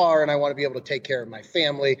nice car and I want to be able to take care of my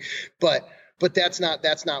family, but that's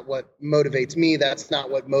not what motivates me. That's not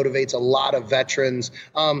what motivates a lot of veterans.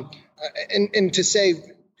 And to say,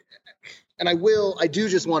 and I do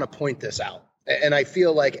just want to point this out. And I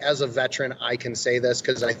feel like as a veteran, I can say this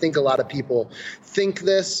because I think a lot of people think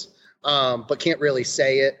this, but can't really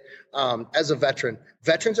say it. As a veteran,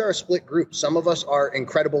 veterans are a split group. Some of us are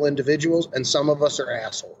incredible individuals and some of us are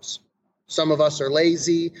assholes. Some of us are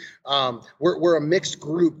lazy. We're a mixed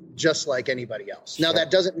group just like anybody else. Now, that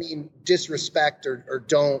doesn't mean disrespect or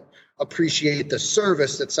don't appreciate the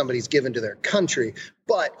service that somebody's given to their country,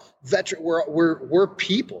 but we're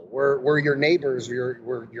people. We're your neighbors,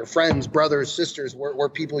 we're your friends, brothers, sisters. We're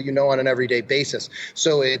people you know on an everyday basis.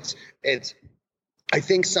 So it's I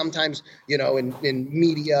think sometimes, in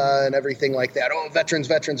media and everything like that, oh, veterans.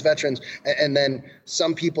 And then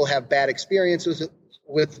some people have bad experiences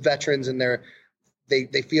with veterans and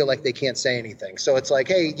they feel like they can't say anything. So it's like,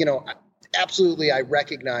 hey, absolutely, I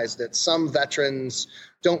recognize that some veterans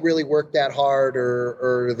don't really work that hard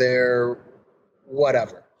or they're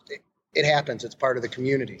whatever. It happens. It's part of the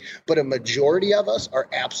community. But a majority of us are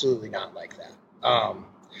absolutely not like that.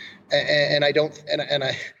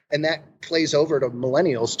 And that plays over to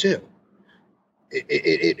millennials too.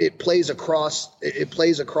 It plays across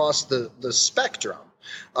the spectrum,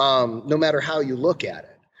 no matter how you look at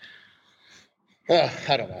it.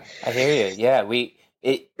 I don't know. I hear you. Yeah,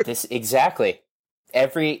 this exactly.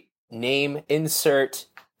 Every name, insert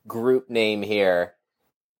group name here,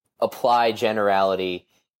 apply generality.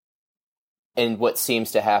 And what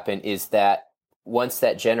seems to happen is that once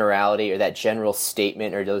that generality or that general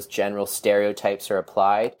statement or those general stereotypes are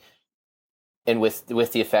applied, and with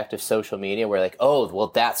the effect of social media, we're like, oh, well,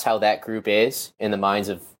 that's how that group is in the minds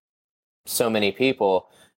of so many people.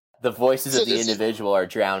 The voices of the individual are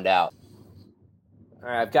drowned out. All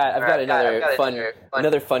right, I've got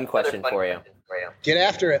another fun question for you. Get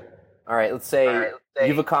after it. All right, let's say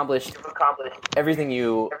you've accomplished everything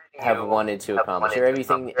you have wanted to accomplish, or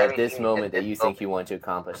everything at this moment that you think you want to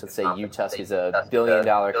accomplish. Let's say uTusk is a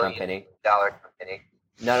billion-dollar company.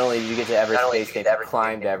 Not only did you get to Everest Base Camp, you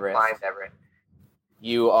climbed Everest.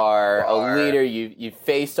 You are a leader. You've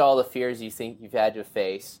faced all the fears you think you've had to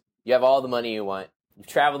face. You have all the money you want. You've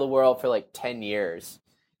traveled the world for like 10 years.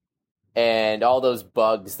 And all those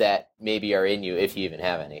bugs that maybe are in you, if you even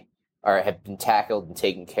have any, have been tackled and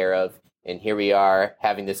taken care of. And here we are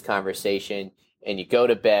having this conversation, and you go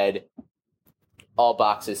to bed, all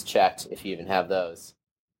boxes checked, if you even have those.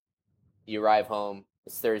 You arrive home,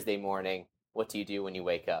 it's Thursday morning. What do you do when you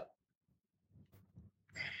wake up?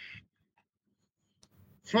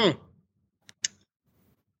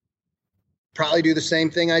 Probably do the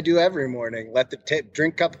same thing I do every morning.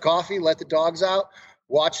 Drink a cup of coffee, let the dogs out,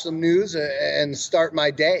 watch some news, and start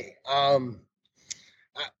my day.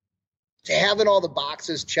 Having all the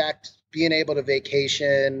boxes checked, being able to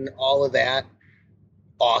vacation, all of that,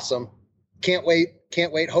 awesome. Can't wait.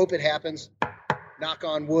 Hope it happens. Knock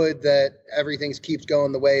on wood that everything keeps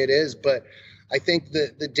going the way it is. But I think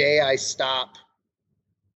the day I stop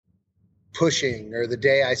pushing, or the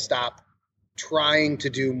day I stop trying to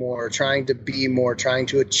do more, trying to be more, trying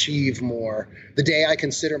to achieve more, the day I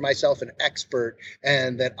consider myself an expert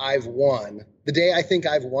and that I've won, the day I think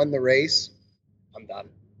I've won the race, I'm done.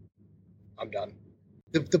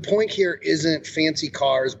 The point here isn't fancy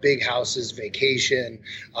cars, big houses, vacation,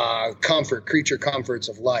 creature comforts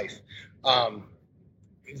of life.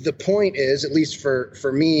 The point is, at least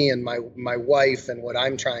for me and my wife and what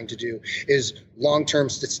I'm trying to do, is long-term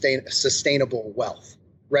sustainable wealth,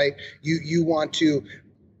 right? You want to,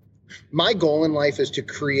 my goal in life is to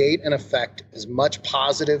create and affect as much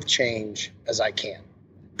positive change as I can,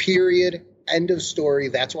 period. End of story.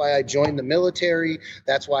 That's why I joined the military.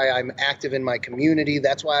 That's why I'm active in my community.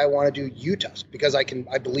 That's why I want to do uTusk, because I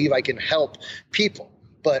believe I can help people.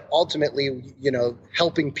 But ultimately,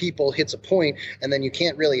 helping people hits a point, and then you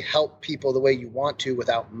can't really help people the way you want to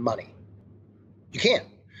without money. You can't.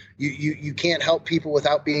 You can't help people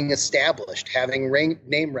without being established, having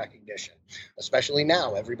name recognition, especially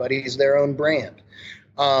now. Everybody's their own brand.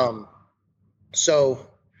 So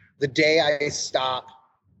the day I stop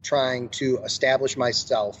trying to establish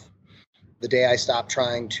myself, the day I stop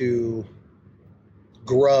trying to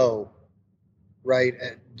grow, right?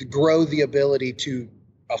 Grow the ability to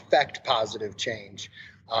affect positive change.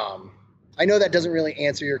 I know that doesn't really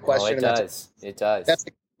answer your question. Oh, it does. That's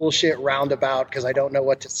a bullshit roundabout because I don't know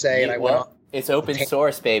what to say. It's open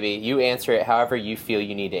source, baby. You answer it however you feel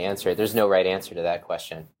you need to answer it. There's no right answer to that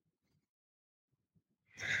question.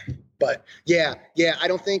 But yeah, I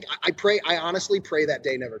don't think I honestly pray that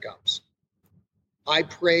day never comes. I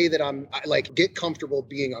pray that get comfortable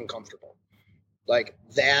being uncomfortable. Like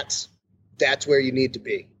that's where you need to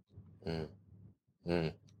be.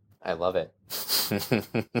 I love it.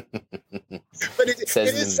 But it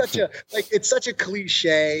is such a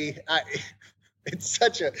cliche.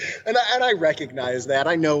 And I recognize that.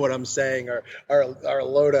 I know what I'm saying are a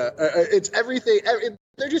load of it's everything.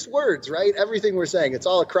 They're just words, right? Everything we're saying, it's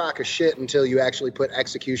all a crock of shit until you actually put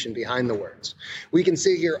execution behind the words. We can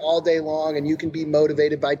sit here all day long and you can be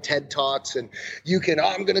motivated by TED Talks and you can,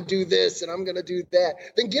 I'm going to do this and I'm going to do that.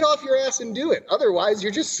 Then get off your ass and do it. Otherwise,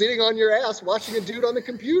 you're just sitting on your ass watching a dude on the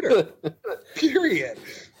computer. Period.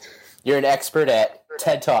 You're an expert at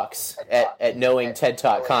TED Talks, at knowing TED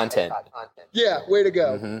Talk content. Yeah, way to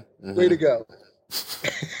go. Way to go.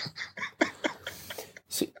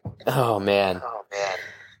 Oh, man.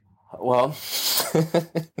 Well,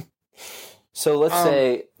 so let's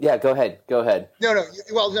say, yeah, go ahead. No.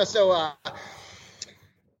 Well, no,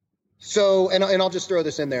 so, and I'll just throw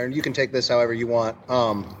this in there, and you can take this however you want.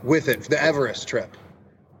 With it, the Everest trip.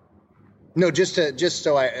 No, just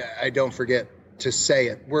so I don't forget to say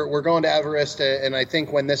it. We're going to Everest, and I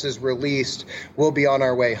think when this is released, we'll be on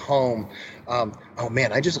our way home. Oh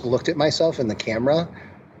man, I just looked at myself in the camera.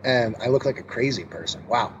 And I look like a crazy person.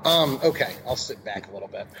 Wow. Okay, I'll sit back a little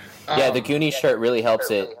bit. Yeah, the Goonie shirt really helps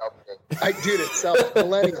it. Dude, it's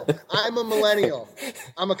millennial. I'm a millennial.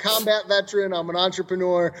 I'm a combat veteran. I'm an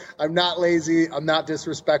entrepreneur. I'm not lazy. I'm not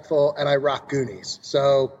disrespectful, and I rock Goonies.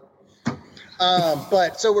 So,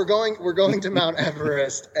 so we're going to Mount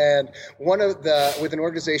Everest, and with an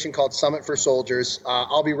organization called Summit for Soldiers.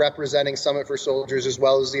 I'll be representing Summit for Soldiers as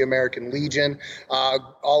well as the American Legion.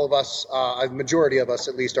 All of us, a majority of us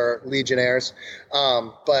at least, are Legionnaires.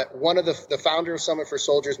 But one of the founder of Summit for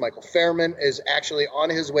Soldiers, Michael Fairman, is actually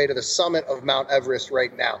on his way to the summit of Mount Everest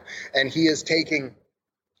right now, and he is taking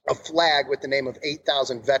a flag with the name of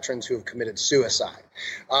 8,000 veterans who have committed suicide.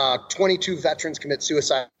 22 veterans commit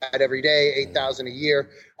suicide every day, 8,000 a year.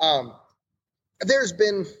 There's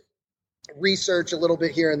been research a little bit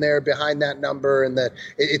here and there behind that number, and that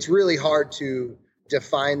it's really hard to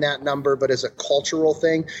define that number, but as a cultural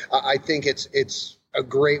thing, I think it's a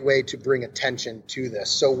great way to bring attention to this.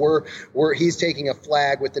 So he's taking a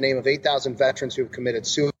flag with the name of 8,000 veterans who have committed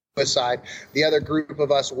suicide. The other group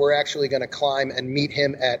of us, we're actually going to climb and meet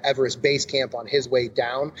him at Everest Base Camp on his way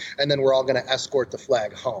down, and then we're all going to escort the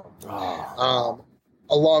flag home.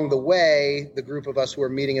 Along the way, the group of us who are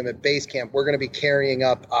meeting him at base camp, we're going to be carrying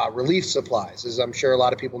up relief supplies. As I'm sure a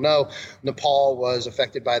lot of people know, Nepal was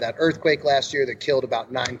affected by that earthquake last year that killed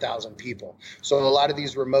about 9,000 people. So a lot of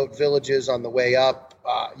these remote villages on the way up,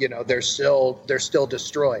 they're still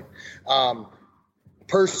destroyed.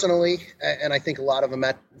 Personally, and I think a lot of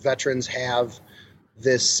veterans have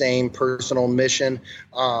this same personal mission.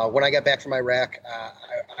 When I got back from Iraq,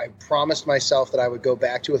 I promised myself that I would go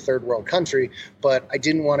back to a third world country, but I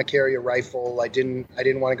didn't want to carry a rifle. I didn't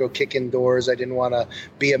want to go kick indoors. I didn't want to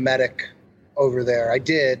be a medic over there. I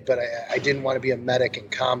did, but I didn't want to be a medic in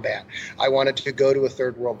combat. I wanted to go to a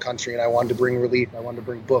third world country, and I wanted to bring relief. I wanted to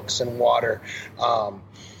bring books and water.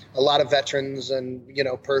 A lot of veterans and,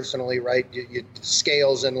 personally, right, you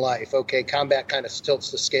scales in life. Okay, combat kind of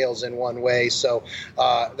tilts the scales in one way. So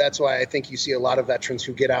that's why I think you see a lot of veterans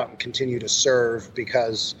who get out and continue to serve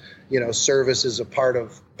because, service is a part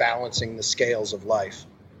of balancing the scales of life.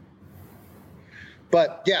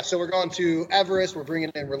 But, yeah, so we're going to Everest. We're bringing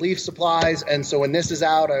in relief supplies. And so when this is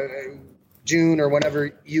out, June or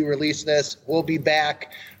whenever you release this, we'll be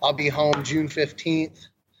back. I'll be home June 15th.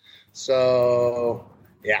 So...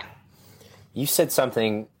 yeah. You said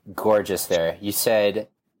something gorgeous there. You said,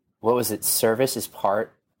 what was it? Service is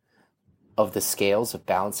part of the scales of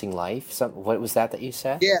balancing life. What was that you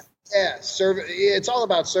said? Yeah. Service. It's all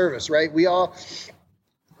about service, right? We all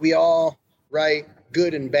right,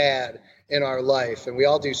 good and bad in our life, and we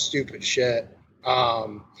all do stupid shit.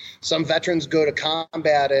 Some veterans go to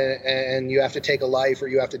combat and you have to take a life or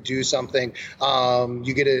you have to do something.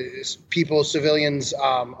 You get civilians,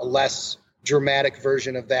 a less dramatic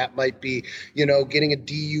version of that might be, getting a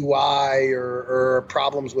DUI or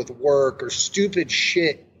problems with work or stupid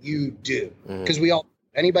shit you do. Because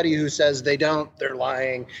anybody who says they don't, they're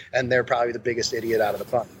lying, and they're probably the biggest idiot out of the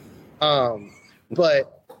bunch.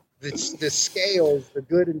 But the scales, the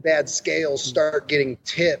good and bad scales start getting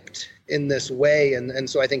tipped in this way. And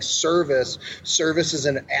so I think service is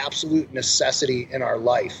an absolute necessity in our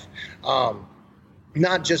life.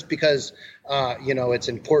 Not just because, it's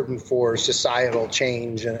important for societal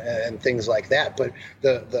change and things like that, but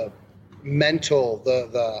the mental,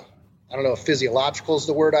 I don't know if physiological is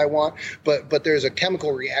the word I want, but there's a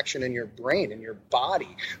chemical reaction in your brain, in your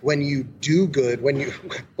body when you do good. When you,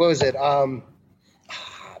 what was it?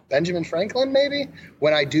 Benjamin Franklin, maybe?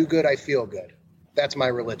 When I do good, I feel good. That's my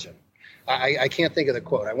religion. I can't think of the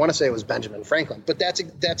quote. I want to say it was Benjamin Franklin, but that's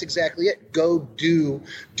exactly it.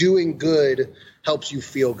 Doing good helps you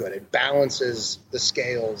feel good. It balances the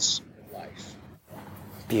scales in life.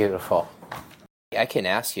 Beautiful. I can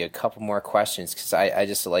ask you a couple more questions because I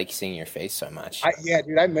just like seeing your face so much. Yeah,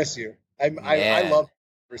 dude, I miss you. I love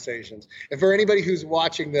conversations. And for anybody who's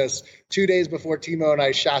watching this, 2 days before Timo and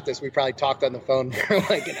I shot this, we probably talked on the phone for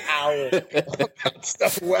like an hour about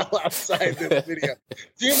stuff well outside this video.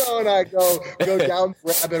 Timo and I go down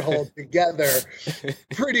the rabbit hole together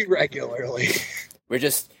pretty regularly.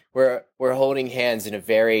 We're holding hands in a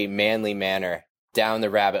very manly manner down the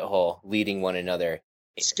rabbit hole, leading one another.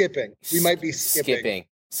 Skipping. We might be skipping.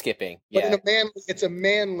 Yeah. But it's a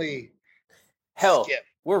manly Hell, skip.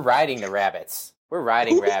 We're riding the rabbits. We're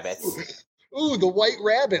riding rabbits. Ooh, the white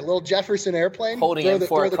rabbit, little Jefferson airplane. Holding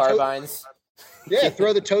M4 carbines. Yeah,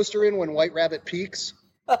 throw the toaster in when White Rabbit peaks.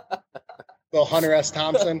 Little Hunter S.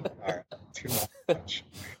 Thompson. All right, too much.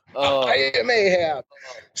 I may have.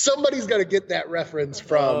 Somebody's got to get that reference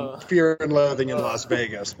from Fear and Loathing in Las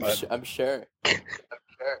Vegas. But I'm sure.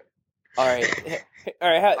 All right.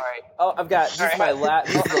 I've got this is my last.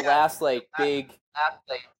 This is the last like big.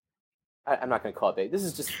 I'm not going to call it big. This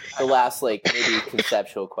is just the last like maybe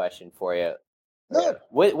conceptual question for you. No.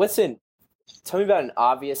 Tell me about an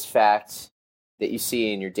obvious fact that you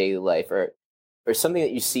see in your daily life, or something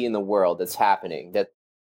that you see in the world that's happening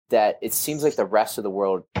that it seems like the rest of the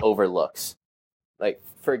world overlooks. Like,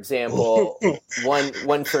 for example,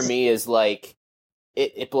 one for me is like.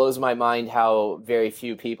 It blows my mind how very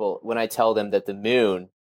few people, when I tell them that the moon,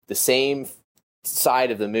 the same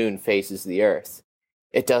side of the moon faces the Earth,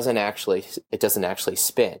 it doesn't actually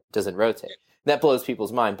spin, it doesn't rotate. That blows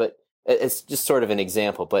people's mind, but it's just sort of an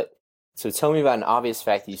example. But so tell me about an obvious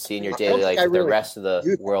fact that you see in your daily life that the rest of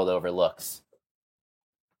the world overlooks.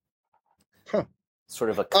 Huh.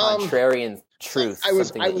 Sort of a contrarian truth. I was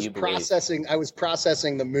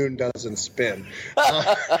processing the moon doesn't spin.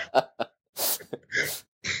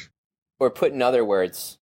 Or put in other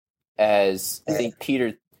words, as I think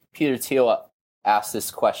Peter Thiel asked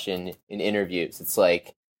this question in interviews, it's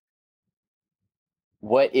like,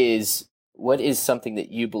 what is something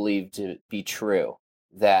that you believe to be true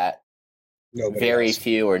that very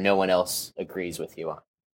few or no one else agrees with you on?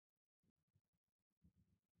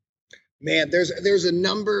 Man, there's a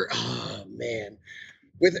number. Oh man,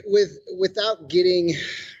 without getting.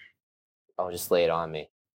 Oh, just lay it on me.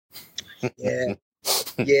 Yeah.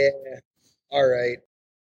 All right.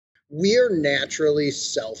 We are naturally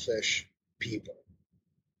selfish people,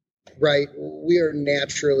 right? We are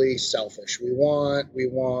naturally selfish. We want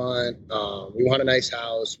a nice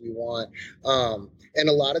house. And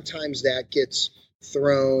a lot of times that gets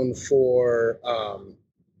thrown for,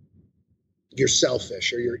 you're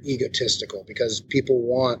selfish or you're egotistical because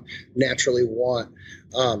people naturally want,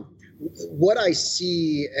 what I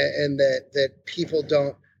see and that people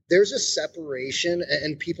don't, there's a separation,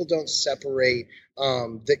 and people don't separate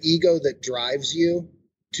the ego that drives you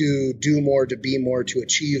to do more, to be more, to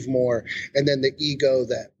achieve more, and then the ego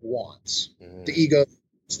that wants. The ego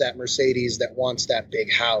that's that Mercedes, that wants that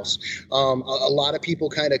big house. A lot of people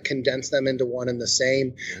kind of condense them into one and the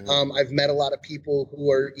same. I've met a lot of people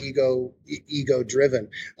who are ego driven.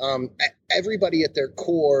 Everybody at their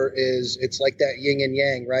core it's like that yin and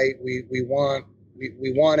yang, right? We want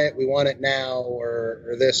it now,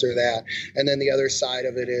 or this or that. And then the other side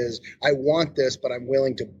of it is, I want this, but I'm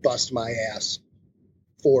willing to bust my ass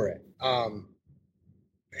for it.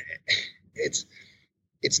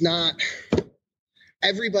 It's not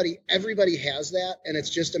everybody has that. And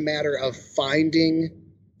it's just a matter of finding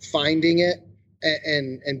it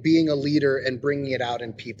and being a leader and bringing it out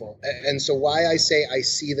in people. And so why I say I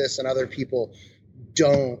see this and other people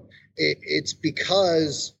don't, it's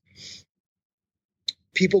because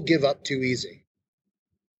people give up too easy.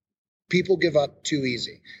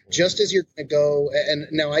 Just as you're going to go, and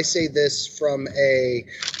now I say this from a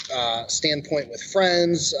standpoint with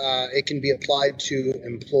friends, it can be applied to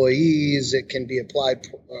employees, it can be applied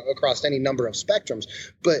across any number of spectrums,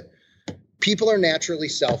 but people are naturally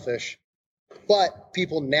selfish, but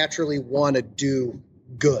people naturally want to do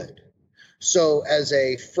good. So as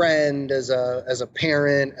a friend, as a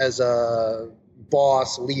parent, as a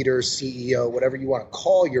boss, leader, CEO, whatever you want to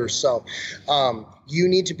call yourself, you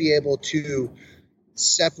need to be able to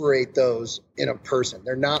separate those in a person.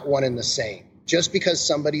 They're not one and the same. Just because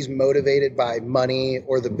somebody's motivated by money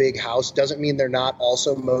or the big house doesn't mean they're not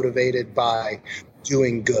also motivated by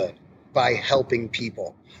doing good, by helping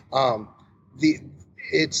people.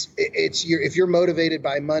 If you're motivated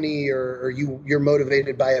by money or you're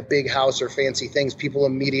motivated by a big house or fancy things, people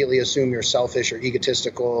immediately assume you're selfish or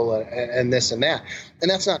egotistical and this and that. And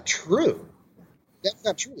that's not true. That's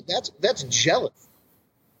not true. That's jealous.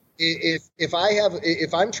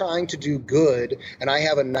 If I'm trying to do good and I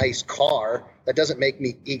have a nice car, that doesn't make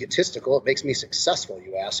me egotistical. It makes me successful,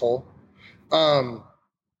 you asshole.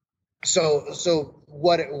 So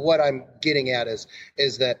what I'm getting at is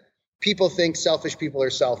that people think selfish people are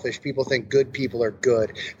selfish. People think good people are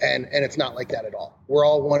good. And it's not like that at all. We're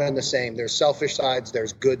all one and the same. There's selfish sides.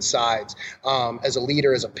 There's good sides. As a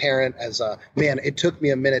leader, as a parent, man, it took me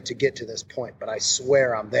a minute to get to this point, but I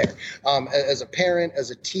swear I'm there. As a parent, as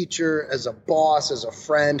a teacher, as a boss, as a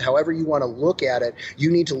friend, however you want to look at it, you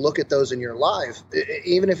need to look at those in your life,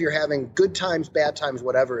 even if you're having good times, bad times,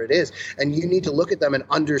 whatever it is. And you need to look at them and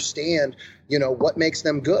understand, what makes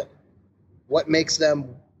them good, what makes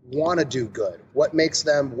them want to do good, why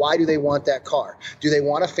do they want that car? Do they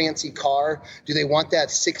want a fancy car? Do they want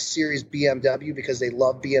that 6 Series BMW because they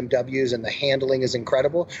love BMWs and the handling is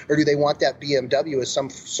incredible? Or do they want that BMW as some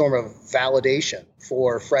sort of validation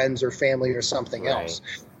for friends or family or something else?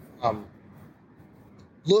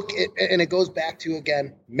 Look at, and it goes back to,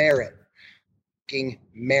 again, merit.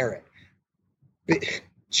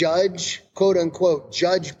 Judge, quote unquote,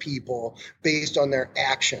 judge people based on their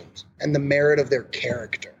actions and the merit of their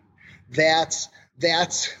character. That's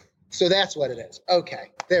what it is.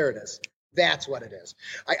 Okay, there it is. That's what it is.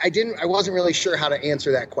 I wasn't really sure how to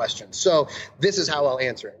answer that question. So this is how I'll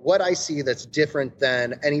answer it. What I see that's different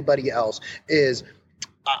than anybody else is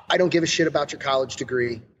I don't give a shit about your college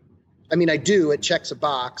degree. I mean, I do. It checks a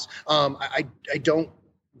box. I don't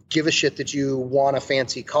give a shit that you want a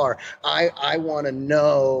fancy car. I want to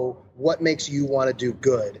know what makes you want to do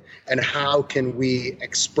good and how can we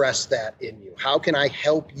express that in you? How can I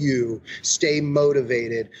help you stay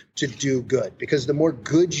motivated to do good? Because the more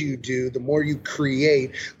good you do, the more you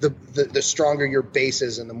create, the stronger your base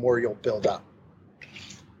is and the more you'll build up.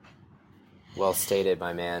 Well stated,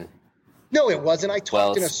 my man. No, it wasn't. I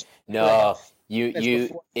talked it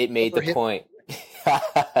made the point.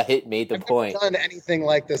 It made the point. I've never done anything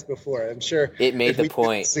like this before. I'm sure it made the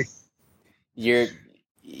point. You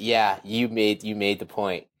made the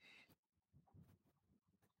point.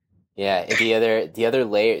 Yeah, the other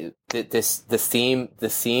layer, the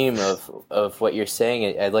theme of what you're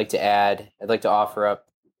saying, I'd like to offer up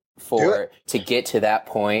to get to that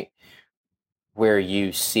point where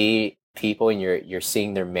you see people and you're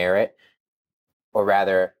seeing their merit, or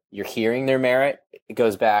rather you're hearing their merit. It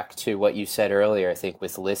goes back to what you said earlier, I think,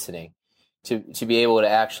 with listening. To be able to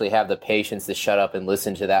actually have the patience to shut up and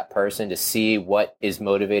listen to that person, to see what is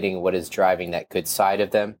motivating and what is driving that good side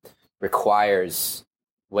of them, requires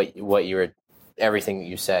everything that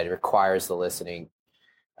you said. It requires the listening,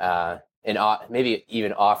 and maybe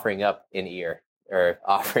even offering up an ear or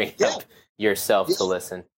offering up yourself to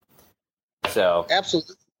listen. So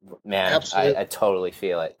absolutely, man, absolutely. I totally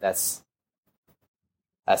feel it.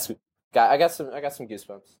 I got some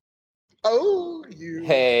goosebumps. Oh, you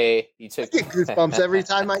took. I get goosebumps every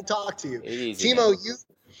time I talk to you, easy, Timo.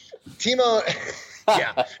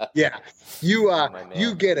 Yeah.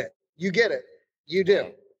 You get it. You get it. You do.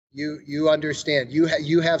 Man. You understand.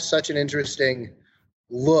 You have such an interesting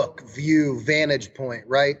vantage point,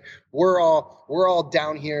 right? We're all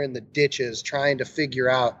down here in the ditches trying to figure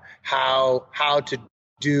out how to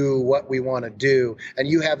do what we want to do, and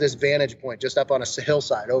you have this vantage point just up on a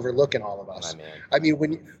hillside overlooking all of us. I mean,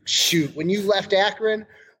 when you left Akron,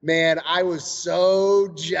 man, I was so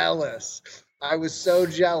jealous. I was so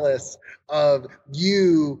jealous of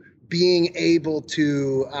you being able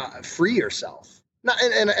to free yourself.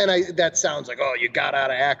 That sounds like, oh, you got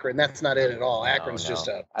out of Akron. That's not it at all. Akron's just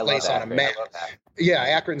a place on a map. Yeah,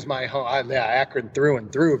 Akron's my home. Yeah, Akron through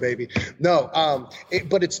and through, baby. No,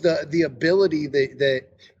 but it's the ability that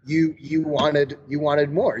you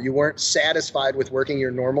wanted more. You weren't satisfied with working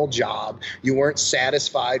your normal job. You weren't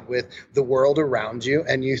satisfied with the world around you,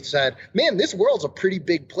 and you said, "Man, this world's a pretty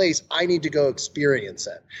big place. I need to go experience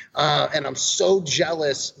it." And I'm so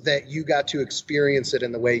jealous that you got to experience it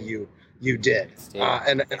in the way you did.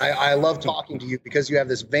 And I love talking to you because you have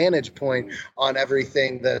this vantage point on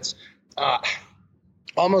everything that's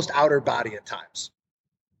almost outer body at times.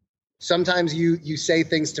 Sometimes you say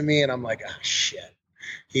things to me and I'm like, oh shit,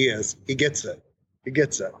 he gets it.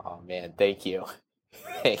 Oh man, thank you.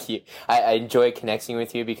 Thank you. I enjoy connecting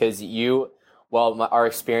with you because while our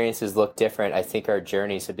experiences look different, I think our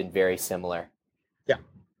journeys have been very similar.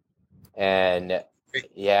 And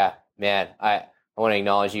yeah, man, I want to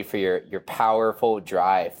acknowledge you for your powerful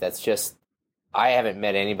drive. That's just, I haven't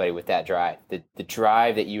met anybody with that drive. The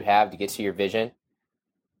drive that you have to get to your vision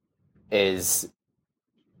is,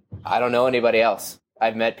 I don't know anybody else.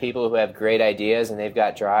 I've met people who have great ideas and they've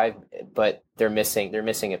got drive, but they're missing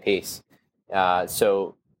a piece.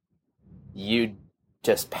 So you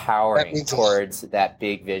just powering towards that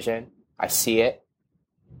big vision. I see it,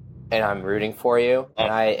 and I'm rooting for you.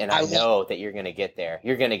 And I know that you're going to get there.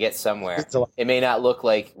 You're going to get somewhere. It may not look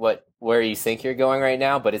like where you think you're going right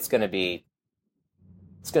now, but it's going to be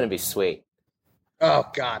sweet. Oh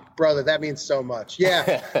God, brother, that means so much.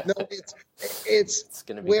 Yeah, no, it's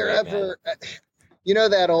going to be wherever. Great, you know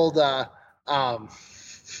that old. I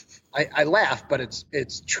laugh, but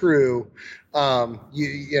it's true.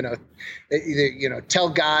 You know, tell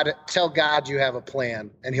God you have a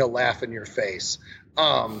plan, and He'll laugh in your face.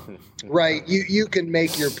 Right. You can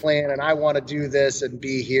make your plan, and I want to do this and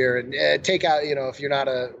be here, and take out, you know, if you're not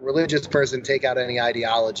a religious person, take out any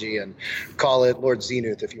ideology and call it Lord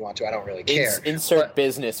Xenuth if you want to. I don't really care. Insert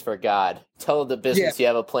business for God. Tell the business you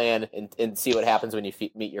have a plan, and see what happens when you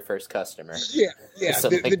meet your first customer. Yeah.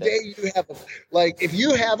 The day you have if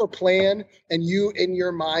you have a plan and you in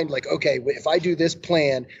your mind, like, okay, if I do this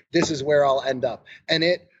plan, this is where I'll end up, and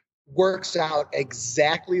it works out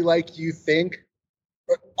exactly like you think,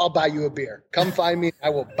 I'll buy you a beer. Come find me. I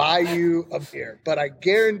will buy you a beer. But I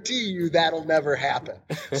guarantee you that'll never happen.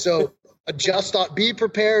 So be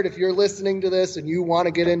prepared if you're listening to this and you want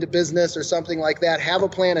to get into business or something like that. Have a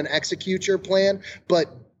plan and execute your plan,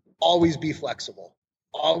 but always be flexible.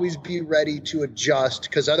 Always be ready to adjust,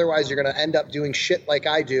 because otherwise you're going to end up doing shit like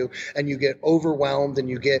I do, and you get overwhelmed and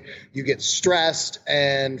you get stressed,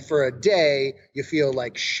 and for a day you feel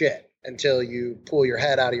like shit, until you pull your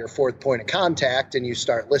head out of your fourth point of contact and you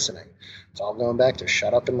start listening. It's all going back to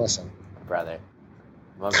shut up and listen. My brother.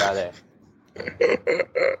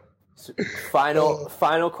 So,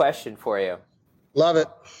 final question for you. Love it.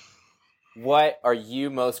 What are you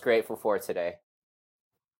most grateful for today?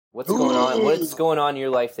 What's going on? What's going on in your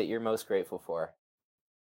life that you're most grateful for?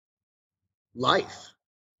 Life.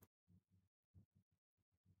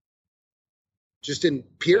 Just in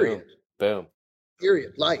period. Boom.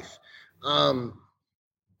 Period. Life.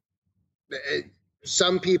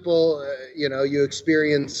 Some people, you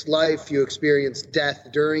experience life, you experience death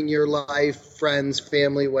during your life, friends,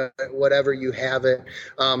 family, whatever you have it.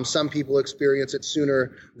 Some people experience it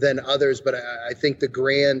sooner than others, but I think the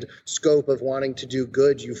grand scope of wanting to do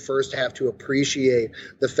good, you first have to appreciate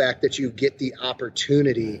the fact that you get the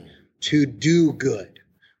opportunity to do good.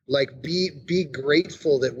 Like, be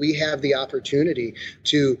grateful that we have the opportunity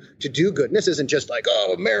to do good. And this isn't just like,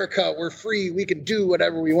 oh, America, we're free, we can do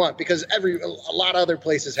whatever we want, because a lot of other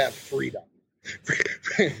places have freedom.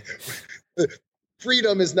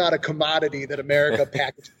 Freedom is not a commodity that America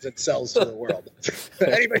packages and sells to the world.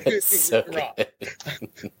 Anybody who thinks it's wrong.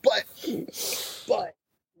 But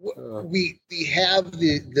we have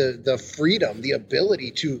the freedom, the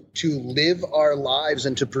ability to live our lives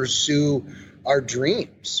and to pursue our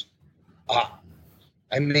dreams.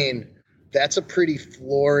 I mean, that's a pretty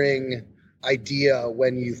flooring idea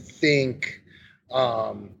when you think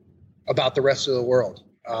about the rest of the world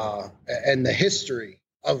and the history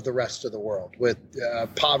of the rest of the world, with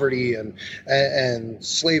poverty and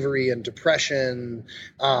slavery and depression,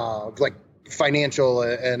 like financial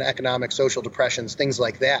and economic, social depressions, things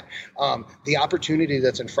like that. The opportunity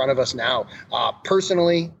that's in front of us now,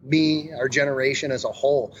 personally, me, our generation as a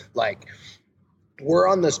whole, like, we're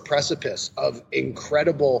on this precipice of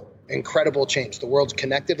incredible change. The world's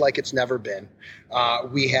connected like it's never been.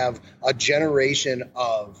 We have a generation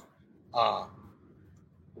of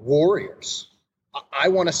warriors. I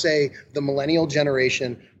want to say the millennial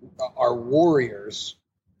generation are warriors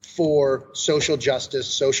for social justice,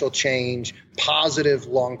 social change, positive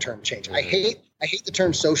long-term change. I hate the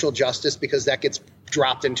term social justice because that gets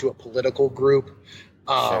dropped into a political group.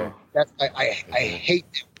 Sure. I hate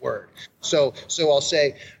that word. So I'll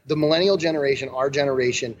say the millennial generation, our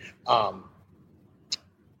generation, are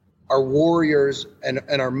warriors and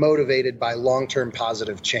are motivated by long-term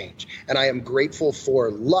positive change. And I am grateful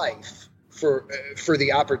for life, for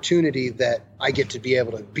the opportunity that I get to be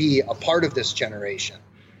able to be a part of this generation.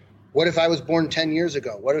 What if I was born 10 years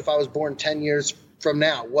ago? What if I was born 10 years from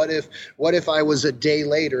now? What if I was a day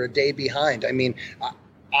late or a day behind? I mean,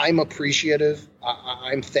 I'm appreciative.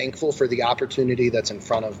 I'm thankful for the opportunity that's in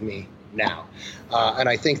front of me now. And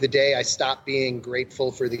I think the day I stop being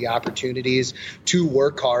grateful for the opportunities to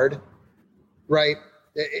work hard, right?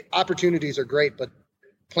 Opportunities are great, but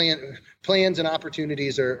plans and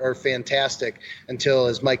opportunities are fantastic until,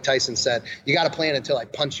 as Mike Tyson said, you got to plan until I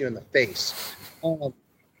punch you in the face.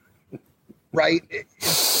 Right?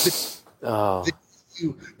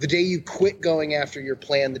 The day you quit going after your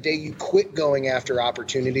plan, the day you quit going after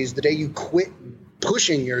opportunities, the day you quit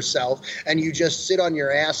pushing yourself and you just sit on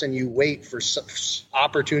your ass and you wait for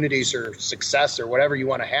opportunities or success or whatever you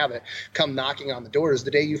want to have it come knocking on the door is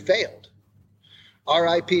the day you failed.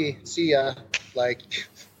 R.I.P. See ya. Like,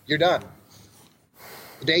 you're done.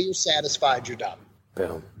 The day you're satisfied, you're done.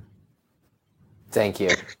 Boom. Thank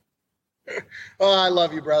you. Oh, I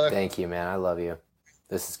love you, brother. Thank you, man. I love you.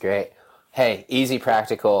 This is great. Hey, easy,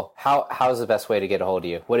 practical. How's the best way to get a hold of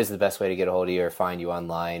you? What is the best way to get a hold of you or find you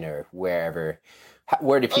online or wherever?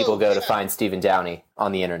 Where do people go to find Stephen Downey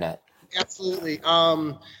on the internet? Absolutely.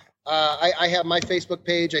 I have my Facebook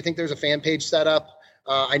page. I think there's a fan page set up.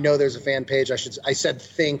 I know there's a fan page. I said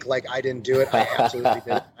think like I didn't do it. I absolutely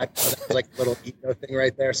did. That was like a little ego thing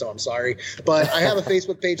right there, so I'm sorry. But I have a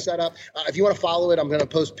Facebook page set up. If you want to follow it, I'm going to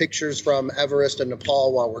post pictures from Everest and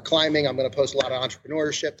Nepal while we're climbing. I'm going to post a lot of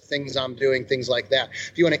entrepreneurship, things I'm doing, things like that.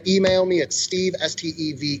 If you want to email me, it's Steve,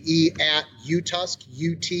 Steve, at uTusk,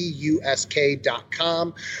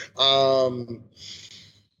 utusk.com.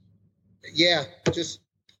 Yeah, just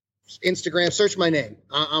Instagram, search my name.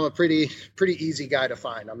 I'm a pretty easy guy to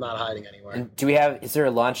find. I'm not hiding anywhere. And is there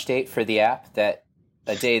a launch date for the app when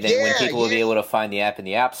people will be able to find the app in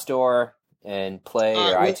the App Store and Play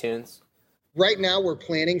or iTunes? Right now we're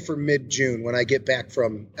planning for mid-June when I get back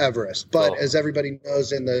from Everest. But as everybody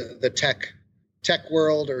knows in the tech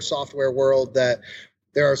world or software world that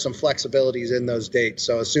there are some flexibilities in those dates.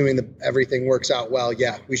 So assuming that everything works out well,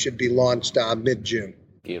 yeah, we should be launched mid-June.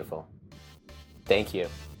 Beautiful. Thank you.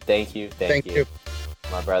 Thank you.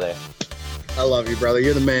 My brother. I love you, brother.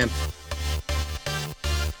 You're the man.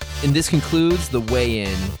 And this concludes The Weigh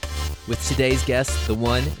In with today's guest, the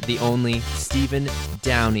one, the only, Stephen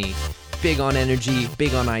Downey. Big on energy,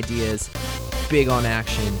 big on ideas, big on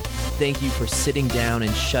action. Thank you for sitting down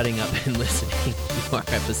and shutting up and listening to our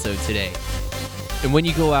episode today. And when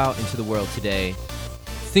you go out into the world today,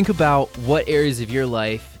 think about what areas of your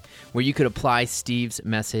life where you could apply Steve's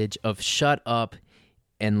message of shut up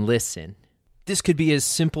and listen. This could be as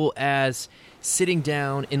simple as sitting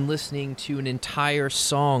down and listening to an entire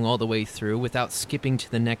song all the way through without skipping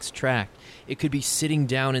to the next track. It could be sitting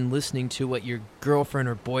down and listening to what your girlfriend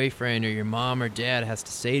or boyfriend or your mom or dad has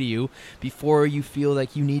to say to you before you feel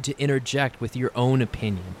like you need to interject with your own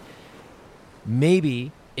opinion.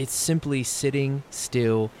 Maybe it's simply sitting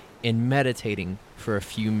still and meditating for a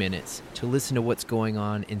few minutes to listen to what's going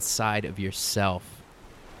on inside of yourself.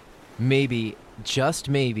 Maybe, just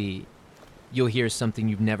maybe, you'll hear something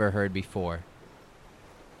you've never heard before.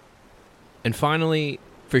 And finally,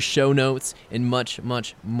 for show notes and much,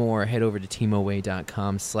 much more, head over to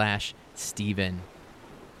teamaway.com/Steven.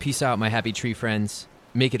 Peace out, my happy tree friends.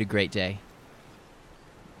 Make it a great day.